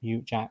 Mr.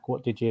 Jack,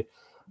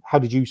 how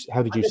did you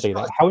see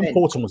that? How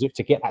important was it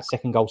to get that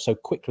second goal so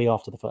quickly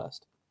after the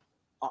first?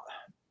 Do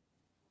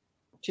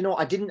you know,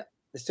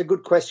 it's a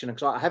good question,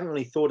 because I haven't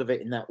really thought of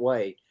it in that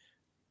way.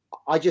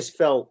 I just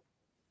felt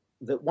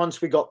that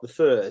once we got the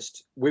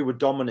first, we were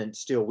dominant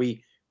still.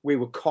 We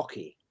were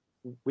cocky.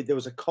 There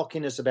was a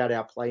cockiness about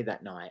our play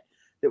that night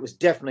that was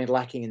definitely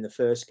lacking in the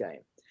first game.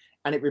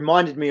 And it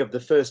reminded me of the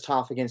first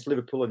half against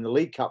Liverpool in the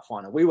League Cup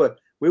final. We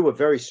were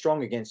very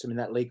strong against them in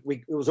that league.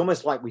 It was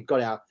almost like we got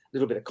our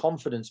little bit of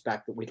confidence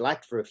back that we'd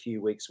lacked for a few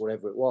weeks,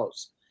 whatever it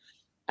was.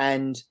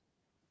 And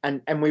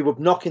we were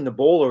knocking the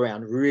ball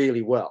around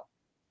really well.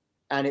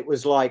 And it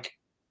was like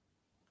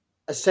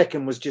a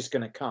second was just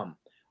going to come.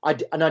 I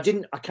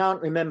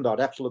can't remember. I'd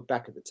have to look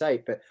back at the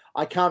tape, but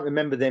I can't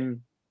remember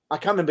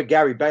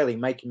Gary Bailey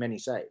making many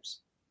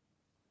saves.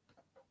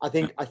 I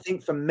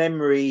think from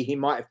memory, he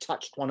might have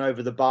touched one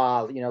over the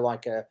bar,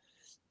 like a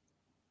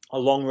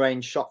long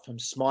range shot from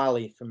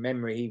Smiley from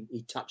memory.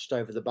 He touched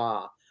over the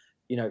bar,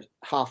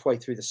 halfway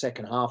through the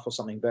second half or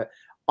something. But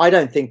I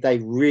don't think they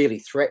really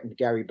threatened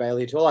Gary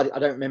Bailey at all. I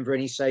don't remember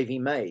any save he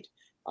made.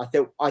 I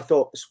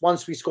thought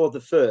once we scored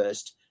the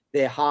first,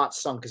 their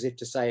hearts sunk as if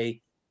to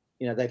say,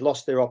 they'd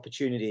lost their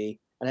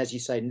opportunity. And as you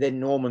say, then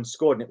Norman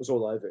scored and it was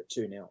all over at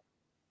 2-0.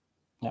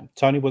 Yeah.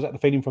 Tony, was that the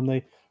feeling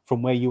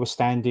from where you were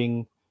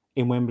standing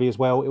in Wembley as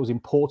well? It was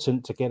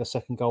important to get a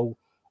second goal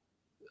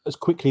as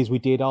quickly as we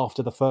did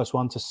after the first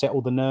one to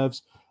settle the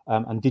nerves.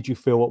 And did you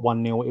feel at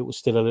 1-0 it was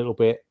still a little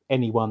bit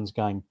anyone's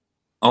game?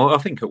 Oh, I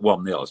think at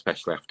 1-0,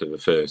 especially after the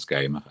first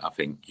game, I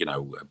think,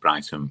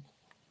 Brighton,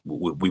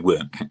 we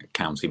weren't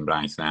counting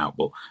Brighton out,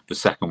 but the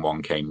second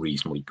one came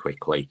reasonably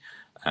quickly.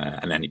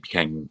 And then it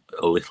became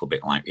a little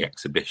bit like the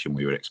exhibition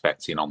we were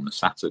expecting on the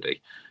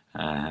Saturday,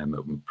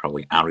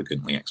 probably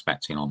arrogantly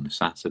expecting on the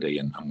Saturday,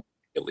 and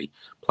really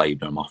played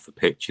them off the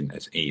pitch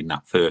in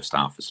that first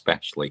half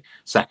especially.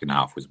 Second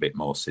half was a bit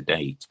more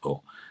sedate, but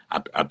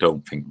I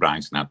don't think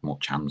Brighton had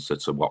much answer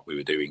to what we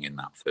were doing in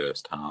that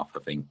first half. I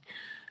think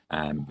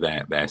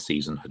their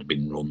season had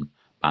been run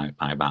by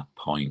that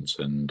point,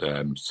 and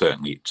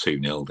certainly at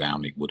 2-0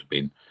 down, it would have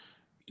been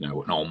an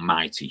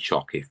almighty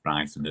shock if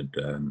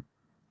Brighton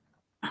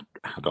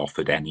had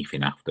offered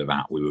anything after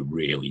that. We were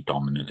really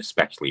dominant,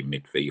 especially in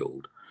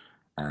midfield.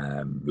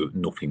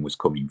 Nothing was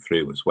coming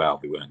through as well.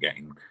 They weren't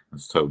getting,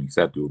 as Tony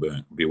said,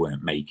 they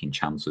weren't making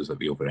chances at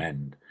the other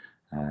end.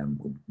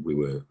 We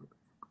were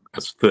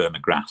as firm a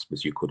grasp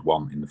as you could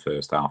want in the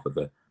first half of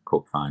the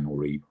cup final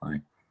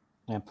replay.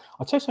 Yeah,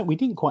 I'll tell you something we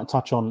didn't quite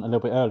touch on a little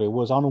bit earlier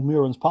was Arnold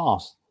Muren's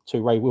pass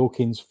to Ray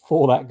Wilkins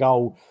for that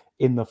goal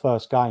in the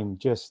first game.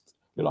 Just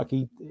looked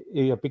like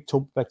he a big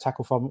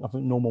tackle from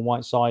Norman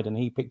Whiteside, and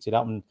he picked it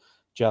up and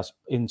just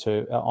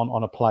into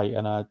on a plate.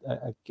 And I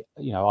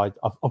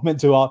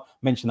meant to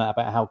mention that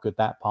about how good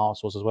that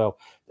pass was as well.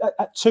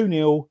 At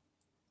 2-0,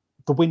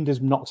 the wind has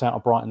knocked out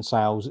of Brighton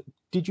sails.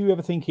 Did you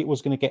ever think it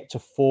was going to get to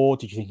 4?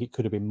 Did you think it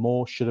could have been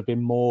more, should have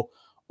been more?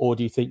 Or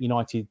do you think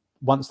United,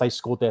 once they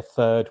scored their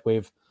third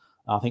with,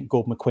 I think,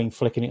 Gordon McQueen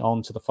flicking it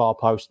on to the far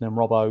post and then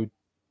Robbo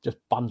just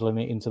bundling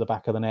it into the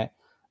back of the net,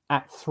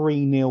 at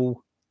 3-0,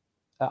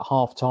 at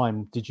half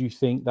time, did you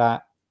think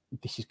that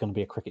this is going to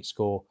be a cricket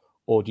score?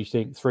 Or do you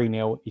think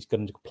 3-0, he's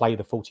going to play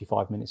the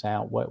 45 minutes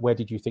out? Where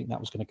did you think that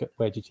was going to go?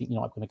 Where did you think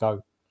United were going to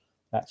go?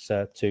 That's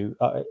to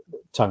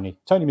Tony,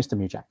 Mr.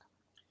 Mujak.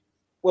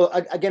 Well,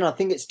 again, I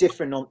think it's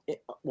different on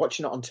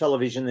watching it on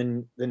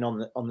television than on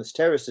the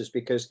terraces,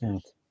 because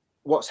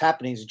what's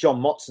happening is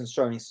John Motson's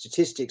throwing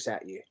statistics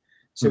at you.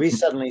 So he's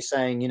suddenly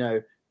saying,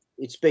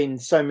 it's been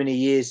so many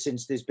years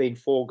since there's been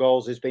 4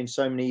 goals. There's been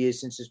so many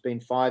years since there's been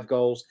 5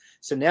 goals.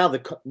 So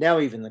now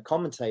even the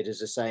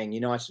commentators are saying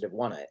United have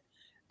won it,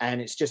 and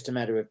it's just a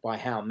matter of by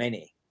how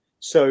many.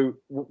 So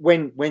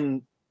when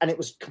and it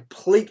was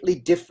completely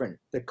different.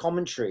 The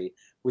commentary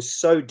was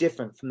so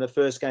different from the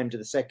first game to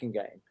the second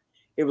game.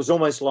 It was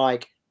almost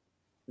like,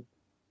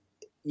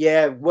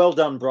 yeah, well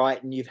done,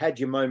 Brighton. You've had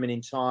your moment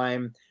in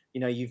time.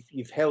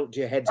 You've held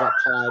your heads up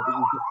high, but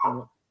you've just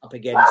come up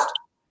against,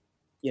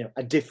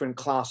 a different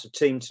class of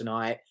team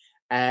tonight.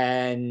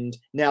 And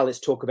now let's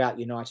talk about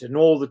United. And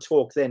all the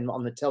talk then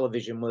on the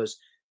television was,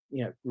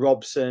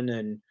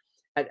 Robson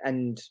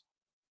and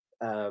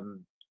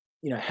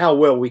how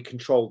well we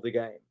controlled the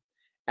game.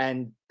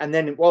 And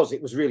then it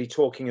was really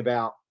talking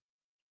about,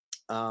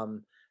 how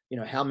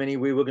many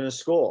we were going to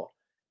score.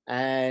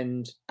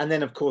 And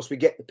then, of course, we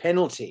get the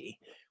penalty,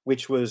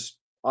 which was,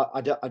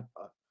 I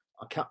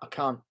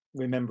can't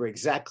remember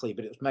exactly,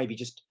 but it was maybe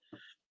just,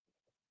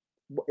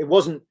 it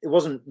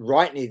wasn't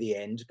right near the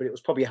end, but it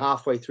was probably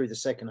halfway through the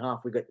second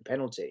half we got the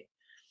penalty.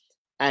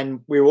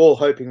 And we were all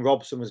hoping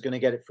Robson was going to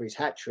get it for his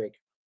hat-trick,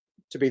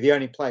 to be the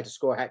only player to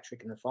score a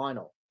hat-trick in the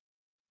final.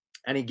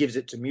 And he gives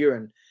it to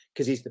Murin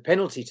because he's the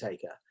penalty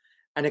taker.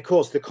 And, of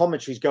course, the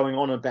commentary's going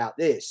on about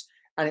this.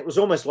 And it was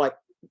almost like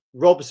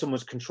Robson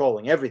was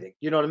controlling everything.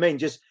 You know what I mean?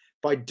 Just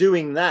by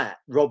doing that,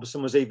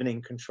 Robson was even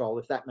in control,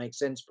 if that makes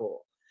sense,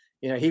 Paul.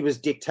 He was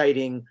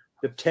dictating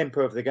the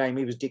tempo of the game.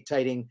 He was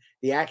dictating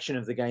the action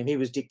of the game. He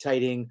was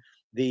dictating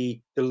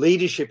the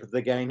leadership of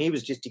the game. He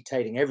was just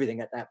dictating everything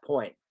at that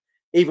point.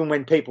 Even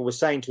when people were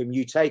saying to him,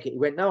 you take it, he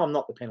went, no, I'm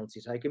not the penalty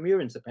taker.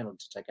 Murin's the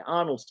penalty taker.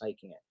 Arnold's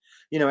taking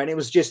it. And it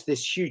was just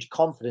this huge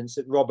confidence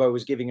that Robbo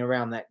was giving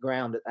around that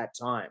ground at that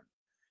time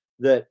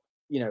that,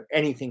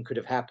 anything could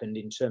have happened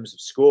in terms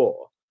of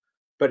score.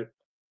 But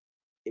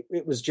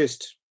it was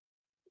just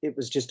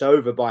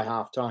over by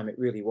half time. It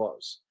really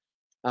was.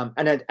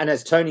 And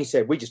as Tony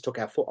said, we just took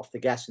our foot off the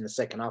gas in the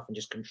second half and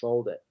just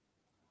controlled it.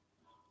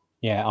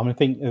 Yeah, I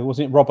think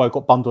wasn't it Robbo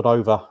got bundled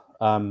over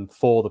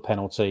for the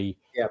penalty.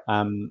 Yeah.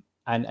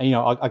 And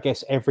I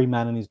guess every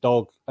man and his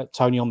dog,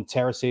 Tony on the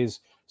terraces,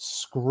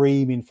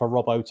 screaming for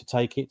Robbo to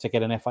take it to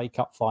get an FA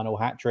Cup final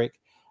hat-trick.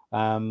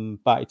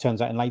 But it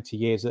turns out in later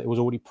years that it was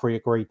already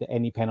pre-agreed that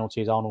any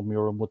penalties Arnold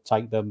Murin would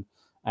take them.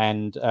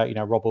 And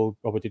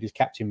Robbo did his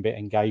captain bit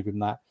and gave him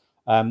that.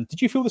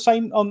 Did you feel the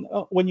same on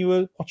when you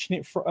were watching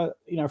it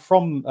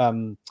from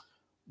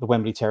the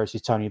Wembley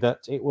terraces, Tony, that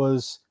it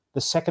was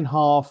the second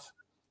half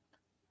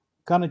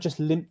kind of just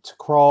limped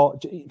across?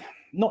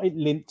 Not it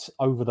limped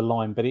over the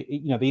line, but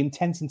the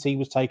intensity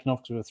was taken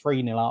off to a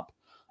 3-0 up,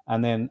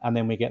 and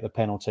then we get the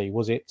penalty.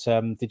 Was it?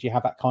 Did you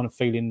have that kind of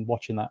feeling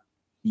watching that?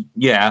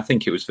 Yeah, I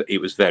think it was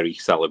very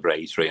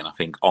celebratory, and I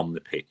think on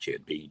the pitch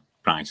it'd be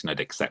Brighton had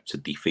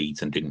accepted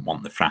defeat and didn't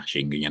want the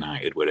thrashing, and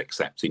United were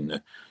accepting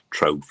the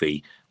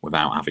trophy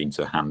without having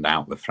to hand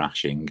out the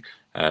thrashing.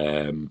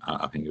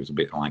 I think it was a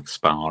bit like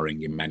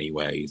sparring in many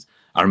ways.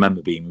 I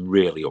remember being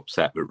really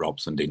upset that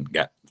Robson didn't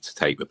get to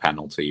take the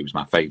penalty. He was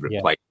my favourite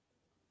player.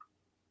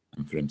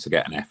 And for him to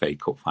get an FA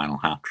Cup final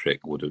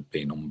hat-trick would have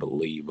been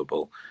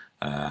unbelievable.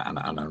 And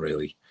I'm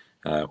really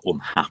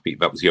unhappy.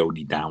 That was the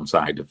only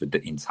downside of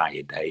the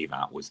entire day,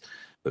 that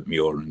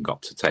Murin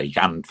got to take,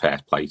 and fair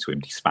play to him,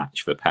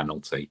 dispatch the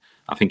penalty.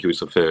 I think he was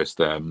the first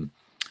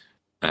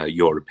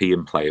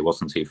European player,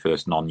 wasn't he?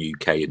 First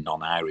non-UK and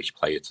non-Irish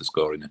player to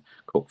score in a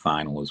cup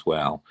final as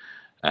well.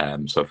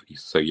 So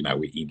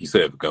he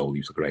deserved a goal. He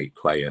was a great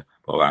player,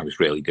 but I was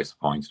really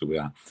disappointed with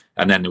that.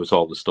 And then there was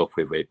all the stuff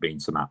with it being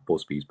Sir Matt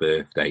Busby's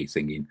birthday,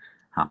 singing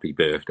 "Happy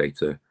Birthday"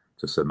 to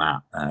Sir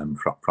Matt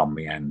from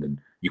the end,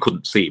 and you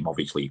couldn't see him.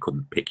 Obviously, you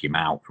couldn't pick him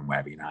out from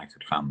where the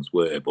United fans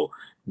were, but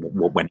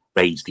when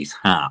he raised his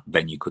hat,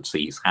 then you could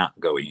see his hat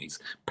going, his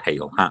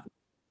pale hat in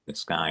the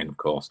sky, and of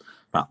course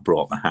that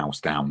brought the house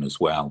down as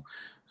well.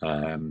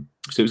 So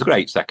it was a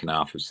great second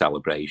half of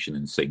celebration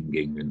and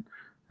singing,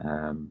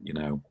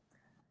 and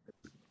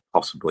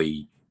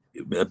possibly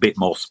a bit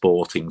more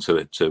sporting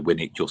to win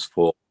it just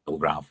for,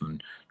 rather than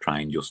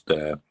try and just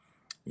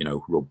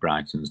rub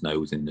Brighton's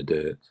nose in the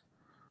dirt.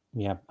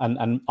 Yeah,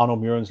 and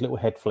Arnold Murin's little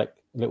hair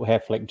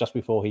flick just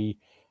before he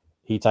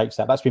takes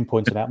that. That's been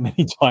pointed out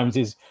many times.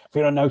 Is if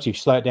you don't notice,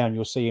 slow it down,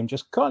 you'll see him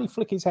just kindly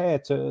flick his hair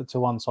to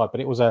one side.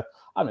 But it was a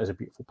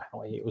beautiful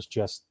penalty. It was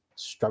just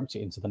stroked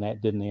it into the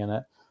net, didn't he? And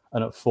at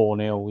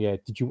 4-0, yeah.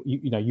 Did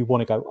you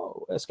want to go?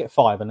 Oh, let's get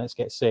 5 and let's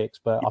get 6.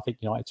 But I think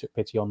United took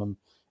pity on them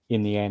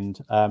in the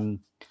end.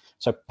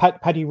 So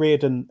Paddy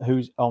Reardon,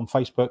 who's on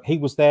Facebook, he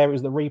was there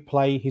as the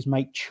replay. His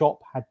mate Chop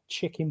had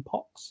chicken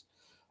pox.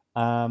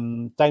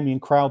 Damien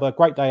Crowther,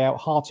 great day out,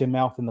 heart in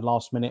mouth in the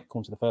last minute,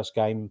 according to the first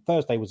game.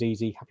 Thursday was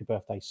easy. Happy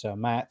birthday, Sir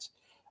Matt.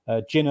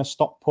 Ginner,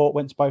 Stockport,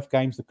 went to both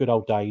games, the good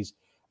old days.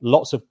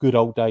 Lots of good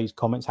old days,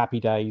 comments, happy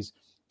days.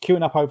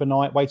 Queuing up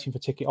overnight, waiting for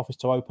ticket office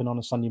to open on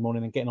a Sunday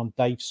morning and getting on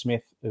Dave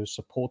Smith, who's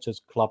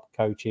supporters club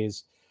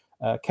coaches.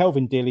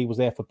 Kelvin Dilly was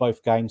there for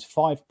both games,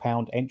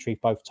 £5 entry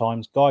both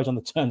times. Guys on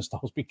the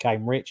turnstiles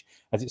became rich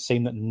as it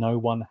seemed that no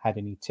one had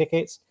any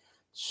tickets.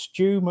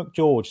 Stu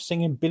McGeorge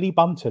singing Billy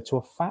Bunter to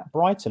a fat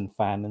Brighton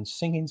fan and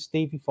singing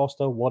Stevie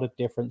Foster, what a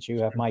difference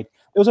you have made.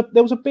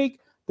 There was a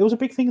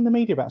big thing in the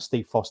media about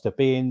Steve Foster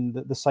being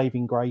the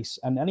saving grace,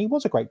 and he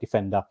was a great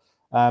defender.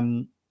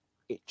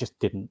 It just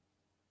didn't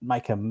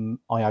make an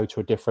iota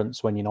of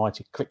difference when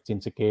United clicked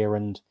into gear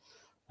and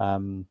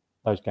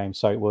those games.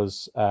 So it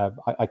was,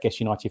 I guess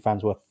United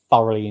fans were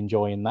thoroughly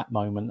enjoying that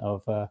moment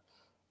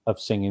of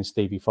singing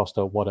Stevie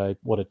Foster, what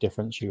a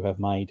difference you have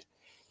made.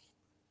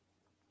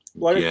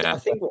 Well, I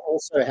think what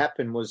also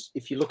happened was,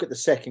 if you look at the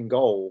second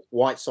goal,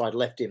 Whiteside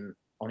left him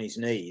on his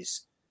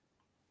knees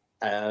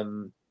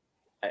and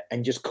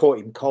just caught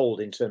him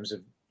cold in terms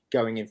of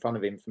going in front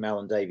of him from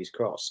Alan Davies'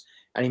 cross.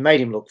 And he made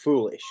him look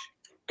foolish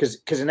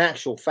because in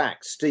actual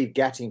fact, Steve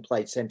Gatting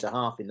played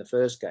centre-half in the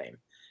first game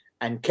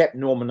and kept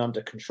Norman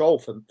under control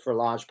for a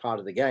large part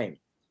of the game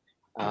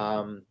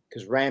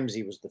because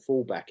Ramsey was the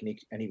fullback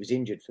and he was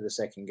injured for the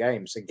second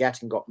game. So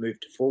Gatting got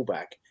moved to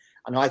fullback.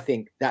 And I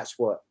think that's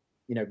what,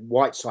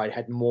 Whiteside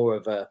had more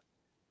of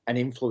an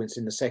influence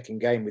in the second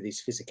game with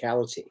his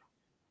physicality.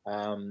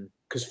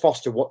 Because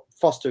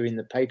Foster in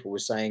the paper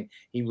was saying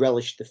he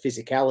relished the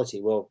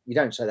physicality. Well, you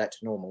don't say that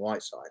to Norman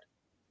Whiteside.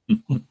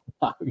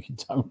 No, you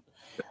don't.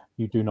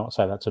 You do not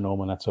say that to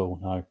Norman at all.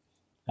 No.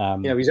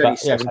 He's only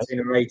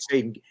 17 or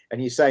 18,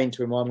 and you're saying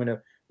to him, "I'm going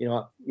to,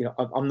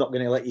 I'm not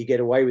going to let you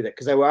get away with it,"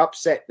 because they were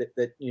upset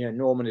that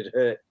Norman had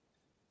hurt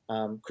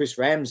Chris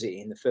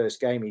Ramsey in the first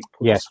game.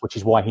 Which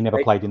is why he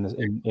never played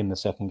in the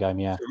second game.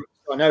 Yeah,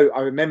 I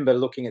remember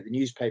looking at the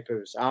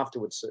newspapers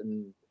afterwards,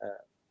 and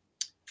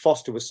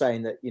Foster was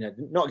saying that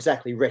not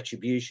exactly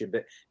retribution,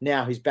 but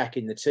now he's back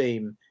in the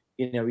team.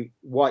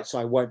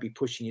 Whiteside won't be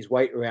pushing his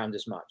weight around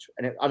as much,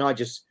 and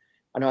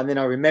then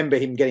I remember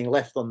him getting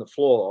left on the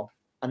floor,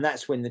 and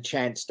that's when the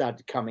chants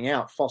started coming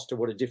out. Foster,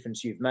 what a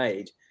difference you've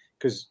made,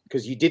 because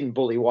you didn't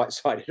bully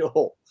Whiteside at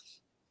all.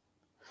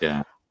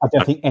 Yeah. I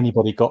don't think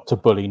anybody got to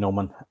bully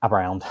Norman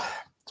around,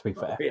 to be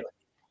fair. Really?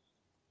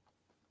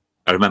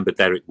 I remember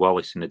Derek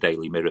Wallace in the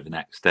Daily Mirror the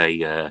next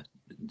day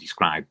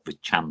described the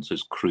chants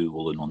as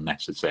cruel and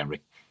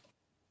unnecessary.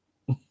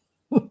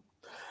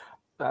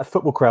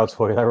 Football crowds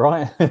for you, though,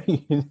 right?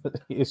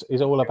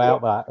 it's all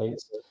about that.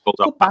 It's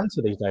all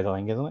banter these days, I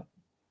think, isn't it?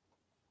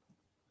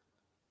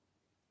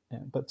 Yeah,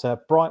 but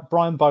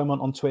Brian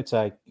Beaumont on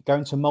Twitter,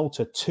 going to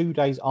Malta 2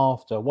 days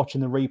after,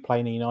 watching the replay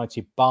in the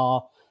United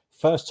bar.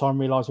 First time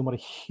realising what a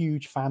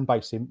huge fan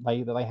base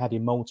they had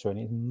in Malta, and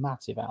it's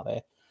massive out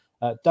there.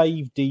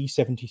 Dave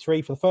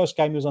D73, for the first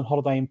game, he was on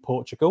holiday in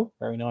Portugal.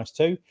 Very nice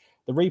too.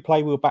 The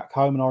replay, we were back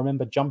home, and I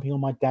remember jumping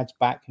on my dad's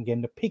back and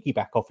getting the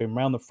piggyback off him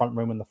round the front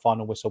room when the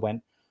final whistle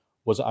went.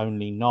 Was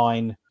only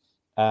 9.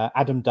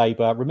 Adam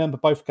Daber, remember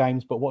both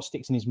games, but what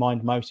sticks in his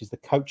mind most is the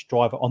coach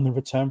driver on the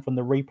return from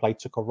the replay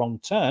took a wrong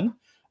turn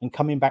and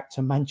coming back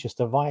to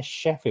Manchester via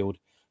Sheffield,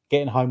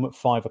 getting home at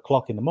 5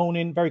 o'clock in the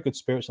morning. Very good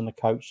spirits on the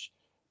coach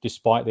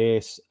despite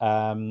this.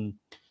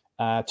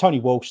 Tony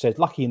Walsh says,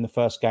 lucky in the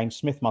first game.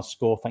 Smith must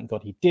score. Thank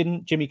God he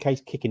didn't. Jimmy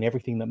Case kicking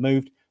everything that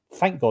moved.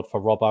 Thank God for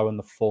Robbo and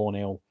the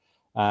 4-0.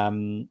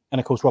 And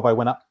of course, Robbo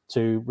went up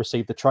to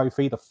receive the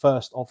trophy, the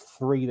first of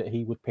 3 that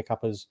he would pick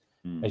up as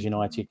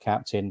United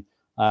captain.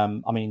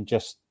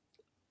 Just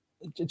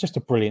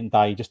a brilliant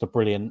day, just a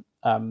brilliant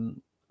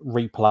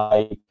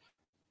replay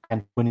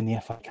and winning the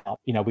FA Cup.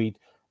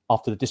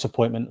 After the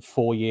disappointment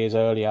 4 years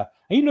earlier,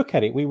 and you look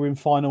at it, we were in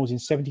finals in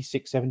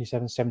 76,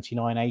 77,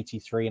 79,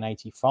 83 and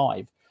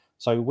 85.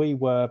 So we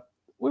were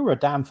a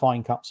damn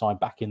fine cup side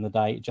back in the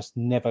day. It just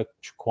never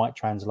quite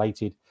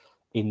translated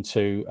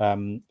into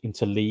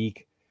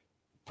league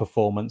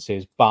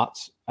performances. But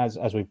as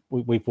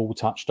we've all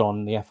touched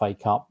on, the FA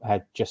Cup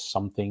had just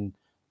something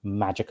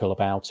magical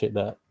about it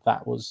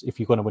that was, if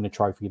you're going to win a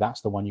trophy, that's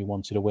the one you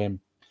wanted to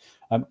win.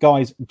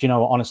 Guys, do you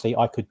know what? Honestly,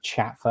 I could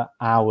chat for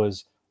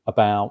hours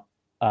about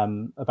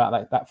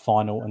that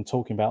final and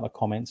talking about the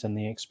comments and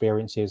the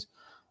experiences.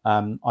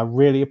 I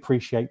really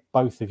appreciate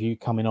both of you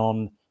coming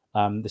on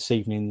this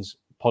evening's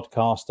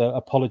podcast.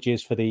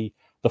 Apologies for the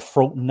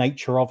fraught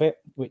nature of it,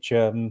 which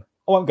I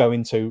won't go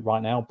into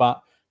right now,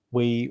 but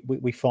we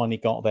finally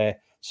got there.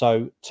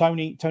 So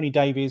Tony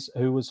Davies,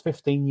 who was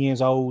 15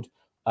 years old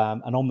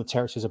and on the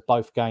terraces of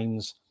both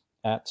games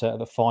at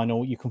the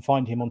final, you can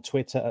find him on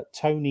Twitter at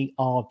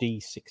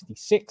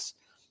TonyRD66.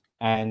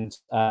 And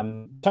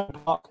Tony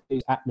Park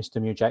is at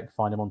Mr. Mujak.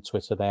 Find him on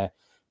Twitter there.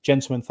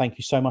 Gentlemen, thank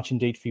you so much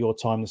indeed for your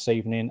time this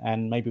evening,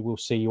 and maybe we'll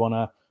see you on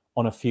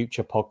a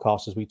future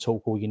podcast as we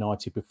talk all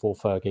United before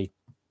Fergie.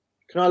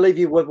 Can I leave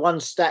you with one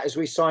stat as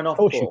we sign off?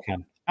 Of course, Paul? You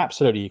can.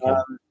 Absolutely, you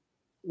can.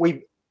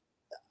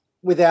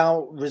 with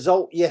our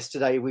result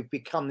yesterday, we've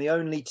become the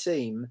only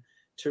team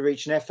to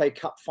reach an FA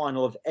Cup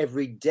final of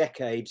every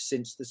decade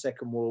since the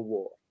Second World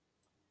War.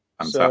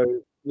 So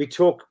we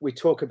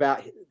talk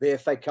about the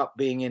FA Cup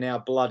being in our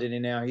blood and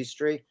in our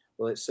history.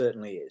 Well, it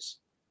certainly is.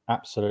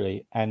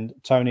 Absolutely. And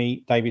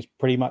Tony Davies,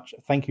 pretty much,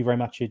 thank you very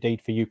much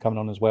indeed for you coming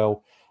on as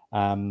well.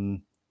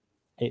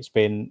 It's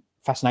been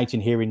fascinating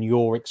hearing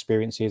your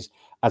experiences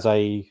as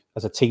a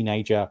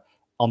teenager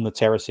on the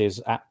terraces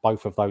at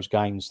both of those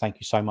games. Thank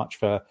you so much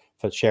for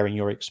sharing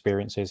your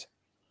experiences.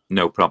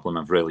 No problem.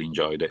 I've really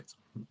enjoyed it.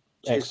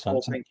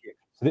 Excellent. Thank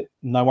you.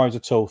 No worries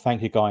at all.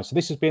 Thank you, guys. So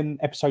this has been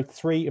episode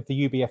 3 of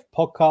the UBF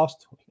podcast,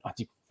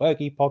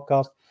 Fergie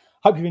podcast.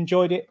 Hope you've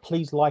enjoyed it.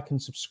 Please like and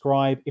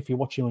subscribe if you're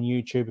watching on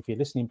YouTube. If you're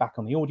listening back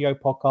on the audio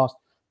podcast,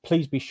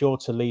 please be sure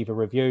to leave a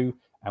review.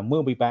 And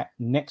we'll be back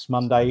next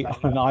Monday.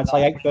 I'd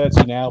say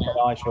 8:30 now, but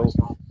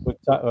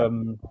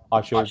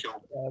I shall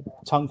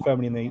tongue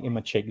firmly in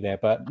my cheek there.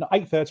 But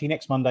 8:30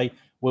 next Monday,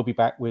 we'll be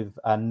back with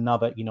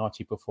another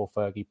United Before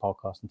Fergie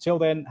podcast. Until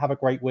then, have a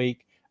great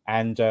week,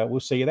 and we'll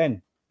see you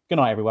then. Good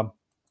night, everyone.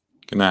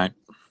 Good night.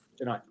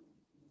 Good night.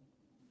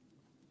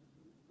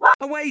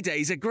 Away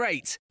days are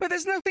great, but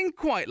there's nothing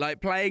quite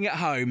like playing at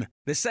home.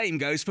 The same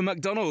goes for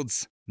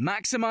McDonald's.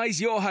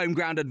 Maximise your home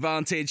ground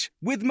advantage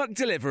with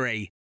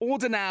McDelivery.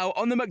 Order now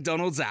on the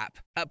McDonald's app.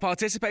 At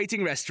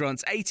participating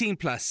restaurants, 18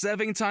 plus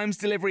serving times,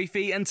 delivery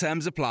fee and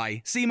terms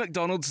apply. See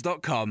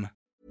mcdonalds.com.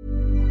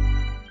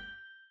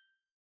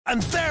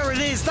 And there it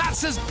is,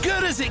 that's as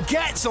good as it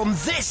gets on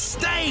this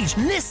stage.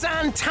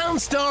 Nissan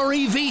Townstar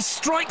EV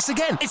strikes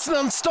again. It's an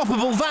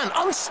unstoppable van,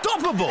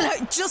 unstoppable.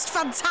 Just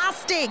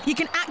fantastic. You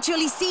can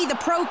actually see the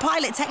Pro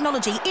Pilot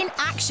technology in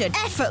action.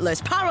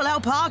 Effortless parallel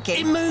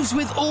parking. It moves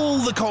with all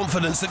the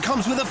confidence that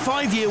comes with a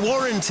 5-year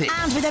warranty.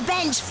 And with a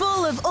bench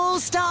full of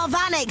all-star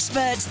van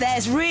experts,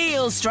 there's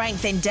real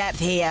strength in depth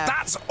here.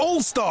 That's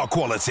all-star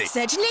quality.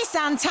 Search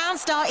Nissan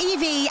Townstar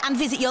EV and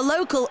visit your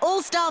local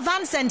all-star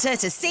van centre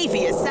to see for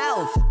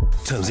yourself.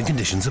 Terms and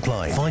conditions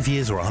apply. 5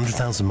 years or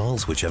 100,000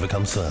 miles, whichever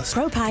comes first.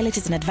 Pro Pilot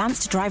is an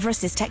advanced driver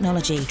assist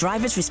technology.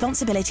 Driver's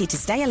responsibility to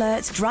stay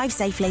alert, drive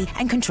safely,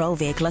 and control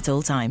vehicle at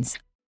all times.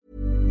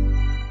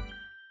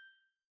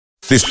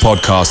 This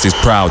podcast is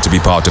proud to be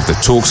part of the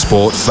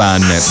TalkSport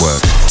Fan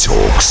Network.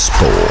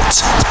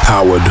 TalkSport.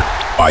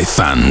 Powered by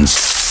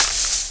fans.